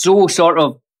 And it's so sort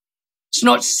of, it's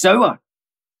not sour,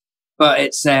 but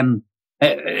it's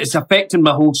affecting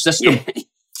my whole system.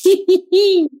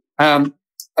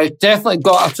 It's definitely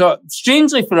got a sort of,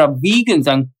 strangely for a vegan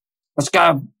thing, it's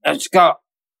got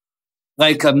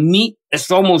like a meat, it's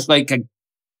almost like a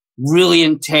really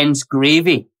intense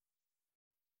gravy.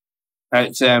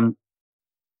 It's, it's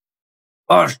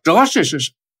delicious.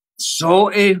 It's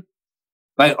salty,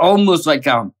 like almost like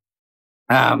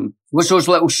what's those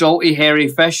little salty, hairy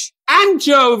fish?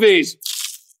 Anchovies!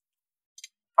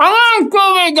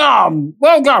 Anchovy gum!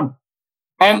 Well done.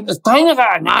 It's kind of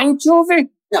like an anchovy.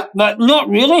 Yeah. But not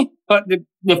really. But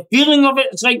the feeling of it,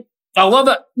 it's like, I love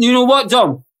it. You know what,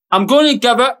 Dom? I'm going to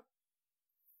give it,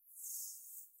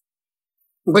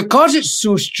 because it's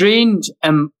so strange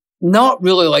and not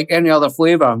really like any other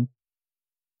flavour,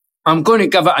 I'm going to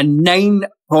give it a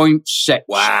 9.6.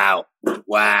 Wow.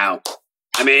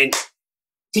 I mean,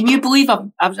 can you believe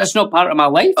that's not part of my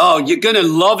life? Oh, you're going to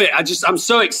love it. I'm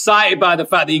so excited by the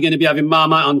fact that you're going to be having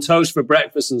Marmite on toast for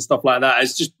breakfast and stuff like that.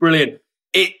 It's just brilliant.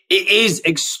 It is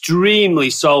extremely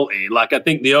salty. Like, I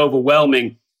think the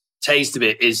overwhelming taste of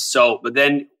it is salt. But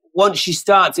then once you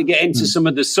start to get into some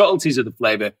of the subtleties of the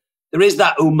flavour, there is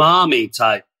that umami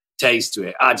type taste to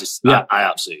it. I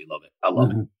absolutely love it. I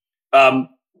love it.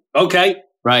 Okay.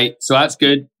 Right, so that's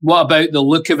good. What about the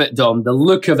look of it, Dom? The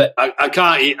look of it. I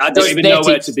can't eat. I don't even know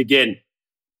where to begin.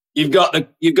 You've got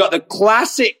the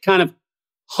classic kind of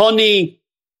honey,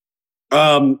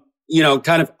 kind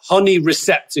of honey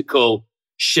receptacle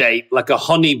shape, like a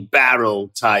honey barrel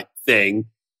type thing.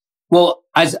 Well,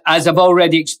 as I've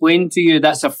already explained to you,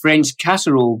 that's a French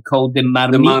casserole called the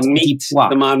marmite d'Ipoix.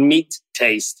 The marmite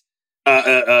taste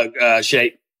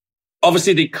shape.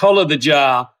 Obviously, they colour the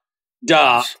jar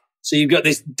dark. So you've got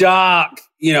this dark,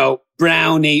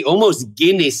 browny, almost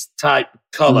Guinness type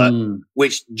colour,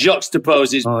 which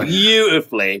juxtaposes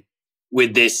beautifully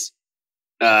with this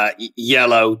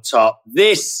yellow top.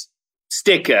 This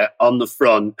sticker on the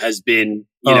front has been,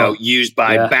 used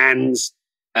by bands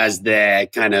as their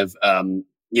kind of,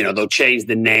 they'll change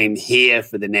the name here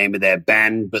for the name of their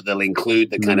band, but they'll include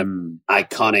the kind of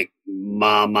iconic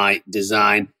Marmite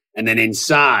design. And then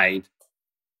inside,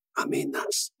 I mean,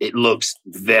 it looks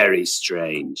very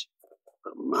strange.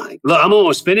 Look, I'm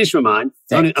almost finished with mine.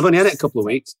 I've only had it a couple of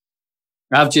weeks.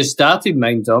 I've just started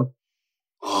mine, Tom.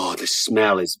 Oh, the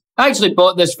smell is... I actually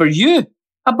bought this for you.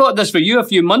 I bought this for you a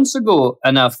few months ago,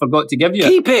 and I forgot to give you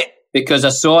Keep it! Because I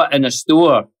saw it in a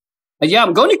store. And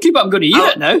I'm going to keep it. I'm going to eat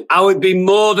it now. I would be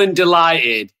more than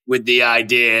delighted with the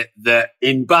idea that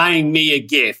in buying me a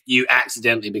gift, you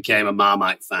accidentally became a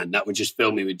Marmite fan. That would just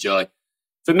fill me with joy.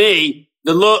 For me...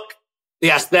 the look,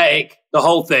 the aesthetic, the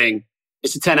whole thing,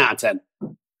 it's a 10 out of 10.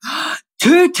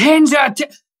 2 10s out of 10.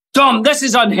 Tom, this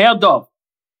is unheard of.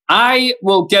 I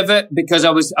will give it because I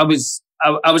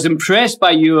was impressed by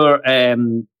your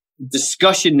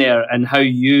discussion there and how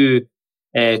you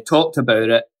talked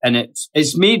about it, and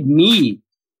it's made me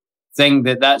think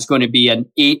that that's going to be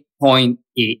an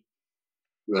 8.8.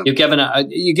 Yeah.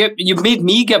 You've made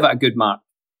me give it a good mark.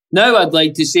 Now I'd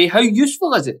like to say, how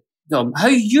useful is it? How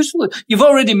useful. You've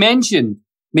already mentioned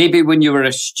maybe when you were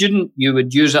a student, you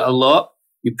would use it a lot.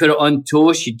 You put it on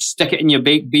toast, you'd stick it in your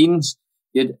baked beans.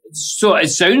 So it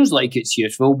sounds like it's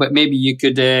useful, but maybe you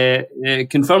could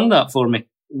confirm that for me.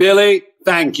 Billy,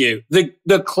 thank you.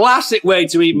 The classic way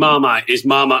to eat Marmite is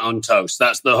Marmite on toast.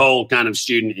 That's the whole kind of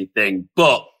student-y thing.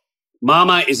 But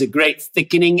Marmite is a great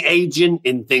thickening agent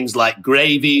in things like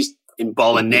gravies, in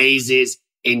bologneses,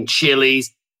 in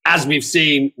chilies. As we've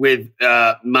seen with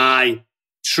my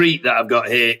treat that I've got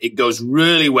here, it goes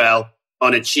really well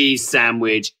on a cheese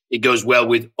sandwich. It goes well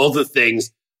with other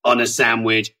things on a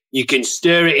sandwich. You can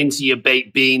stir it into your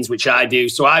baked beans, which I do.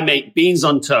 So I make beans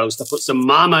on toast. I put some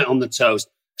Marmite on the toast,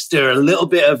 stir a little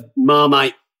bit of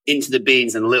Marmite into the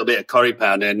beans and a little bit of curry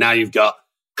powder. And now you've got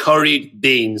curried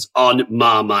beans on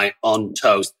Marmite on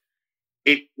toast.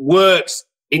 It works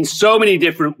in so many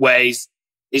different ways.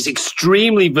 It's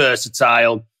extremely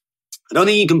versatile. I don't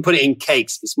think you can put it in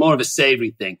cakes. It's more of a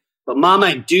savory thing. But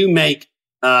Marmite do make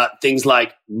things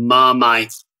like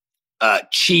Marmite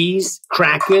cheese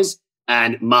crackers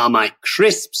and Marmite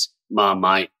crisps,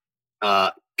 Marmite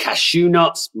cashew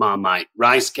nuts, Marmite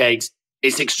rice cakes.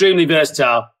 It's extremely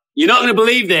versatile. You're not going to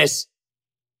believe this.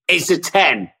 It's a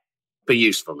 10 for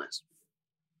usefulness.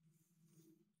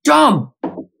 Dom,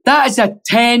 that is a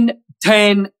 10,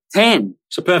 10, 10.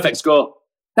 It's a perfect score.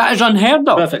 That is unheard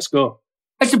of. Perfect score.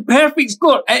 It's a perfect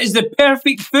score. It is the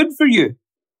perfect food for you.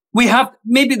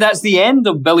 Maybe that's the end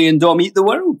of Billy and Dom Eat the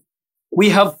World. We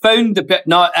have found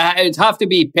it'd have to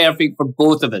be perfect for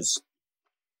both of us.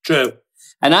 True.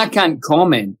 And I can't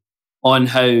comment on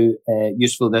how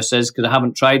useful this is because I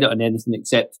haven't tried it on anything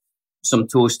except some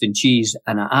toast and cheese,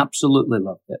 and I absolutely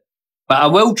loved it. But I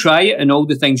will try it in all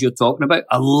the things you're talking about.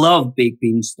 I love baked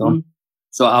beans, Dom.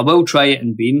 So I will try it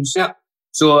in beans. Yeah.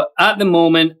 So at the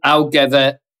moment, I'll give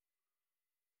it,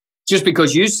 just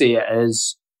because you say it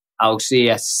is, I'll say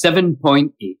a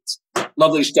 7.8.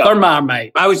 Lovely stuff. For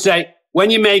Marmite. I would say, when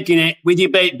you're making it with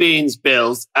your baked beans,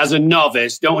 Bills, as a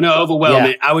novice, don't want to overwhelm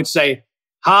it, I would say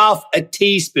half a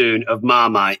teaspoon of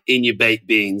Marmite in your baked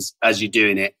beans as you're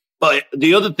doing it. But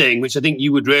the other thing, which I think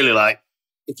you would really like,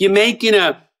 if you're making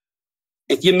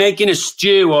a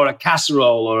stew or a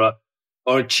casserole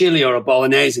or a chili or a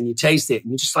bolognese and you taste it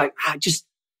and you're just like,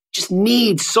 just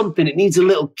needs something. It needs a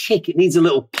little kick. It needs a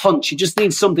little punch. You just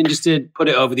need something just to put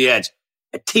it over the edge.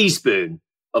 A teaspoon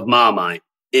of Marmite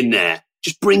in there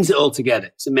just brings it all together.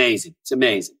 It's amazing. It's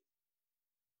amazing.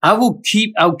 I'll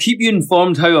keep you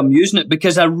informed how I'm using it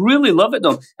because I really love it,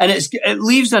 Dom. And it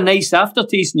leaves a nice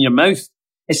aftertaste in your mouth.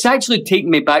 It's actually taken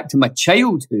me back to my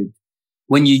childhood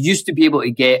when you used to be able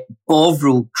to get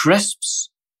Bovril crisps,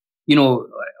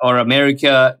 or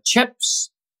America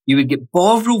chips. You would get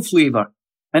Bovril flavour.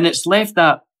 And it's left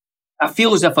that, I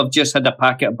feel as if I've just had a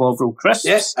packet of Bovril crisps.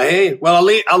 Yes, I hear you. Well,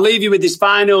 I'll leave you with this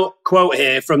final quote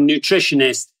here from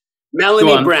nutritionist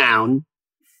Melanie Brown,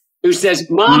 who says,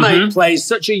 Marmite plays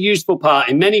such a useful part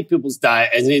in many people's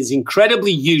diet and is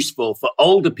incredibly useful for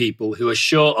older people who are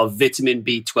short of vitamin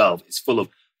B12. It's full of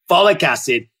folic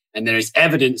acid, and there is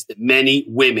evidence that many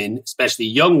women, especially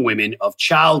young women of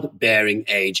childbearing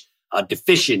age, are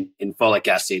deficient in folic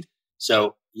acid.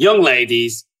 So young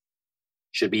ladies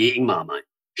should be eating Marmite.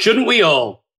 Shouldn't we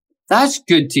all? That's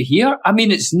good to hear. I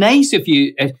mean, it's nice if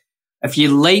you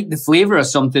like the flavour of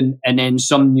something and then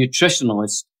some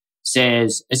nutritionalist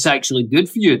says it's actually good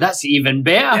for you. That's even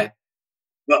better.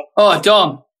 Yeah. Well,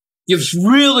 Dom, you've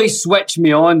really switched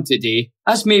me on today.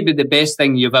 That's maybe the best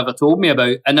thing you've ever told me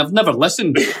about, and I've never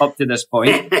listened up to this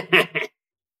point.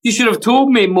 You should have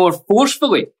told me more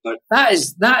forcefully. That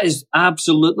is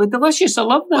absolutely delicious. I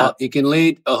love that. Well, you can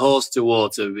lead a horse to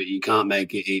water, but you can't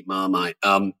make it eat Marmite.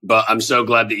 But I'm so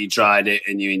glad that you tried it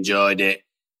and you enjoyed it.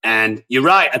 And you're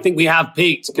right. I think we have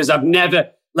peaked because I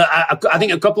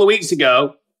think a couple of weeks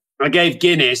ago, I gave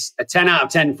Guinness a 10 out of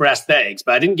 10 for aesthetics,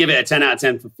 but I didn't give it a 10 out of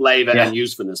 10 for flavour and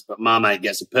usefulness. But Marmite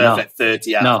gets a perfect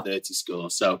 30 out of 30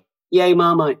 score. So, yay,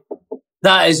 Marmite.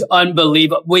 That is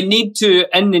unbelievable. We need to,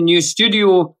 in the new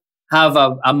studio, have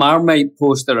a Marmite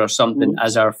poster or something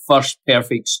as our first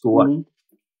perfect score.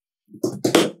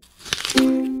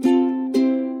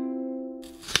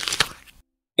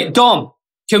 Hey, Dom,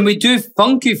 can we do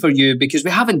funky for you? Because we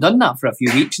haven't done that for a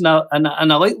few weeks now, and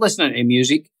I like listening to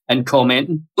music and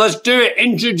commenting. Let's do it.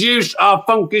 Introduce our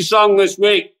funky song this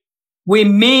week. We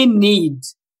may need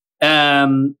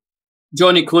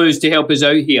Johnny Clues to help us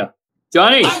out here.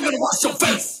 Johnny? I'm gonna wash your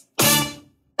face!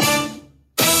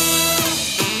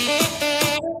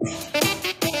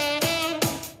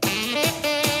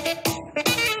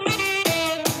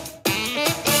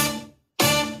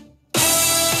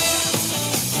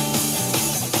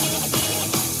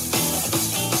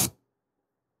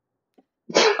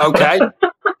 Okay.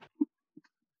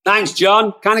 Thanks,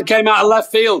 John. Kind of came out of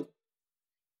left field.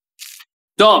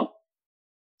 Dom.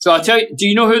 So I'll tell you, do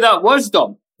you know who that was,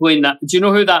 Dom? Playing that. Do you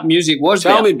know who that music was?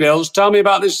 Tell me, Bills. Tell me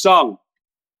about this song.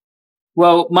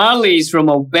 Well, Marley's from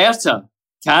Alberta,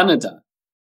 Canada,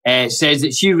 says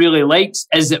that she really likes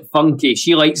Is It Funky?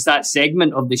 She likes that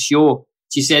segment of the show.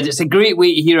 She said it's a great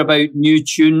way to hear about new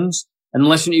tunes and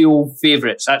listen to your old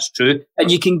favourites. That's true. And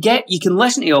you can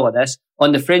listen to all of this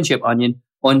on the Friendship Onion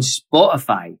on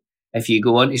Spotify. If you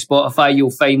go onto Spotify, you'll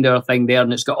find our thing there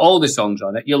and it's got all the songs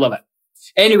on it. You'll love it.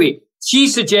 Anyway, she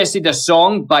suggested a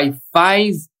song by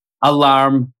 5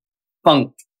 Alarm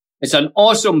Funk. It's an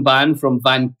awesome band from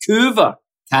Vancouver,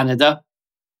 Canada,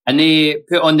 and they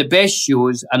put on the best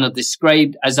shows and are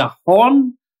described as a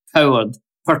horn-powered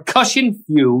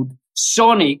percussion-fueled,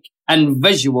 sonic and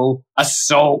visual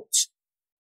assault.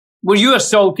 Were you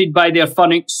assaulted by their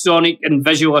phonic, sonic and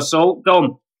visual assault,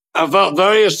 Dom? I felt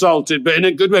very assaulted, but in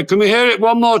a good way. Can we hear it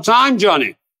one more time,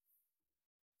 Johnny?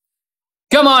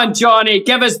 Come on, Johnny,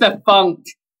 give us the funk.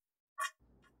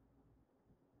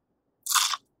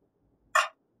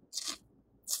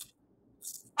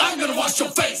 I'm gonna wash your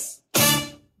face.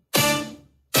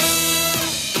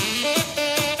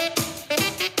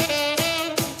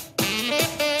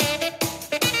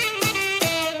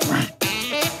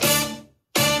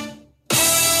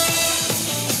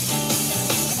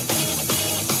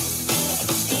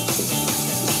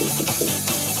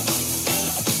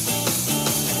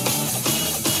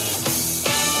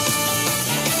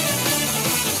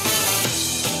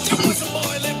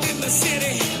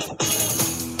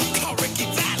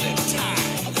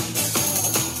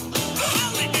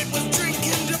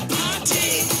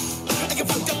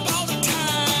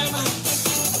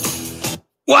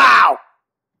 Wow!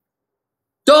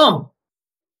 Dom,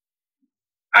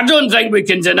 I don't think we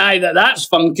can deny that that's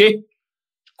funky.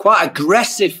 Quite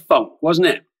aggressive funk, wasn't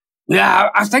it? Yeah,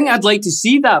 I think I'd like to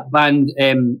see that band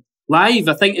live.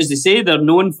 I think, as they say, they're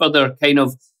known for their kind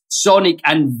of sonic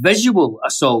and visual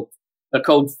assault. They're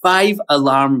called 5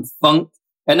 Alarm Funk,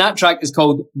 and that track is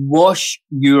called Wash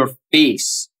Your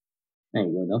Face. There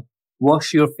you go, though.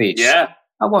 Wash Your Face. Yeah.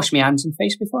 I washed my hands and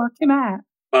face before I came out.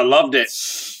 I loved it.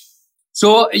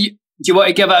 So, do you want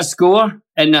to give it a score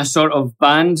in a sort of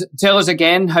band? Tell us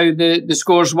again how the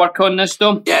scores work on this,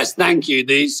 Dom. Yes, thank you.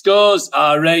 The scores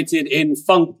are rated in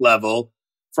funk level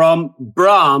from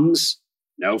Brahms,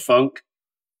 no funk,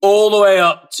 all the way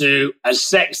up to as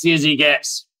sexy as he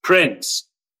gets, Prince.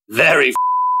 Very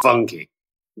funky.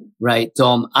 Right,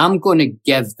 Dom, I'm going to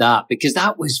give that because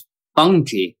that was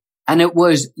funky. And it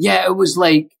was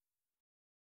like,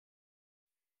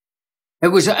 it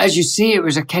was, as you say, it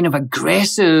was a kind of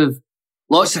aggressive,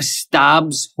 lots of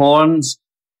stabs, horns.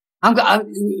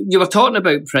 You were talking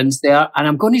about Prince there, and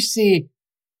I'm going to say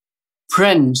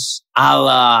Prince a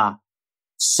la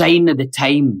Sign of the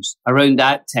Times around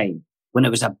that time, when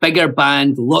it was a bigger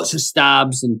band, lots of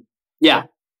stabs, and yeah,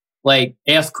 like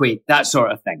Earthquake, that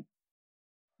sort of thing.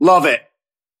 Love it.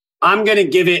 I'm going to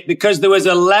give it, because there was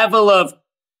a level of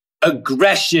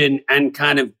aggression and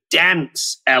kind of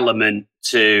dance element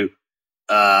to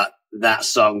that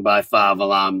song by 5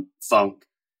 Alarm Funk.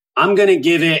 I'm going to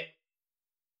give it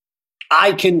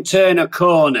I Can Turn a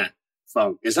Corner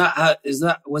Funk. Was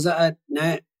that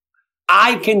no?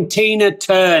 I Can Tina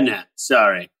Turner.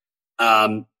 Sorry.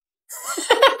 That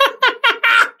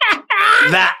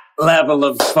level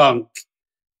of funk.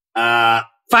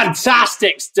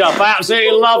 Fantastic stuff. I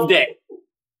absolutely loved it.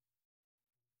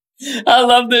 I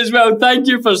loved it as well. Thank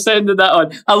you for sending that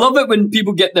on. I love it when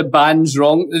people get the bands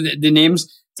wrong, the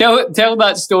names. Tell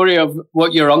that story of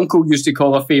what your uncle used to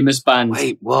call a famous band.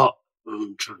 Wait, what?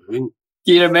 I'm trying to think.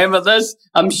 Do you remember this?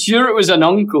 I'm sure it was an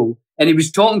uncle, and he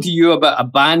was talking to you about a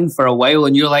band for a while,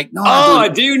 and you're like, no, I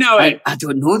do know it. I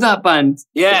don't know that band.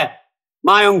 Yeah.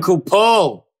 My Uncle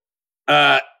Paul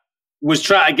was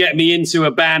trying to get me into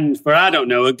a band for, I don't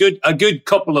know, a good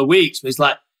couple of weeks. But it's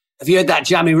like, have you heard that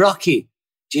Jammy Rocky?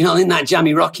 Do you not think that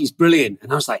Jammy Rocky's brilliant? And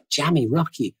I was like, Jammy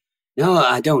Rocky? No,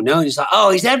 I don't know. And he's like,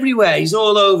 oh, he's everywhere. He's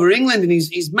all over England, and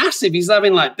he's massive. He's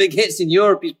having like big hits in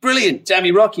Europe. He's brilliant.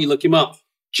 Jammy Rocky, look him up.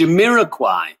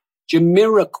 Jamiroquai. Jammy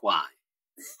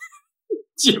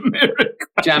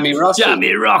Rocky.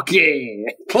 Jammy Rocky.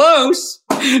 Close.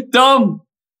 Dom,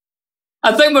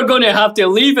 I think we're going to have to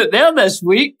leave it there this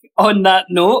week on that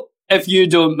note, if you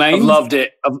don't mind. I've loved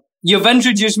it. You've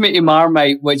introduced me to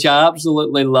Marmite, which I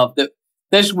absolutely loved it.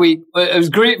 This week, it was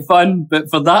great fun, but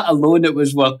for that alone, it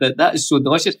was worth it. That is so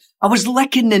delicious. I was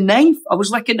licking the knife. I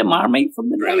was licking the Marmite from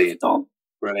the knife, Dom.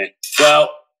 Brilliant. Well,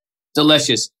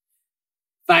 delicious.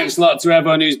 Thanks a lot to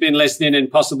everyone who's been listening and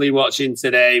possibly watching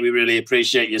today. We really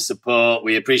appreciate your support.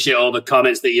 We appreciate all the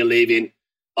comments that you're leaving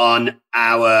on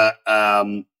our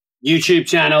YouTube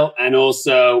channel and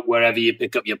also wherever you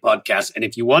pick up your podcast. And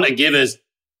if you want to give us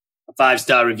a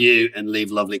 5-star review and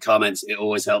leave lovely comments, it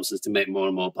always helps us to make more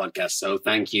and more podcasts. So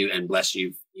thank you and bless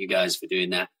you guys for doing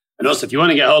that. And also, if you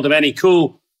want to get hold of any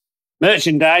cool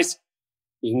merchandise,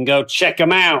 you can go check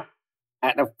them out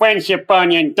at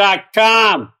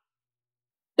thefriendshiponion.com.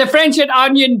 The Friendship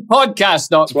Onion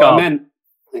Podcast.com. That's what I meant.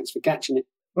 Thanks for catching it.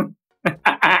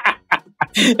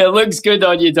 It looks good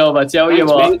on you, Dom, I tell you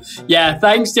what. Mate. Yeah,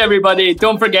 thanks to everybody.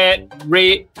 Don't forget,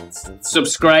 rate,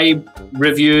 subscribe,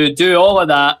 review, do all of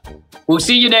that. We'll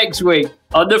see you next week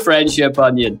on The Friendship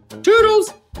Onion.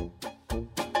 Toodles!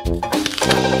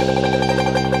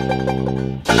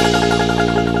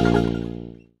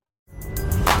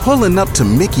 Pulling up to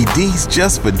Mickey D's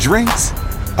just for drinks?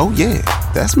 Oh yeah,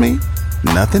 that's me.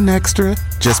 Nothing extra,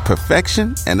 just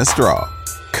perfection and a straw.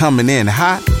 Coming in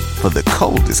hot for the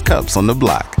coldest cups on the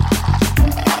block.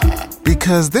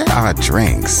 Because there are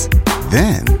drinks.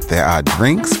 Then there are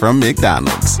drinks from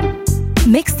McDonald's.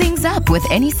 Mix things up with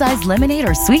any size lemonade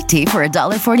or sweet tea for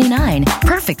 $1.49.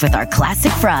 Perfect with our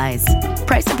classic fries.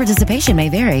 Price and participation may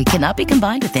vary. Cannot be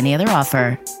combined with any other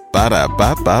offer.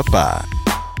 Ba-da-ba-ba-ba.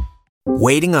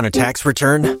 Waiting on a tax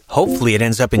return? Hopefully it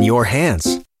ends up in your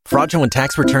hands. Fraudulent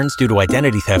tax returns due to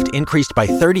identity theft increased by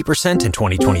 30% in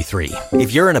 2023.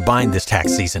 If you're in a bind this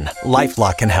tax season,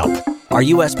 LifeLock can help. Our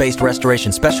U.S.-based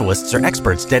restoration specialists are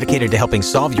experts dedicated to helping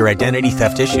solve your identity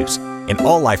theft issues. And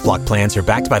all LifeLock plans are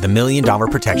backed by the $1 Million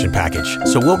Protection Package.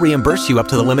 So we'll reimburse you up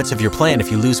to the limits of your plan if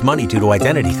you lose money due to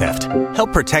identity theft.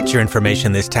 Help protect your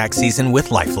information this tax season with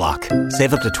LifeLock.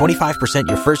 Save up to 25%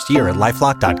 your first year at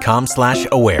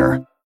LifeLock.com/aware.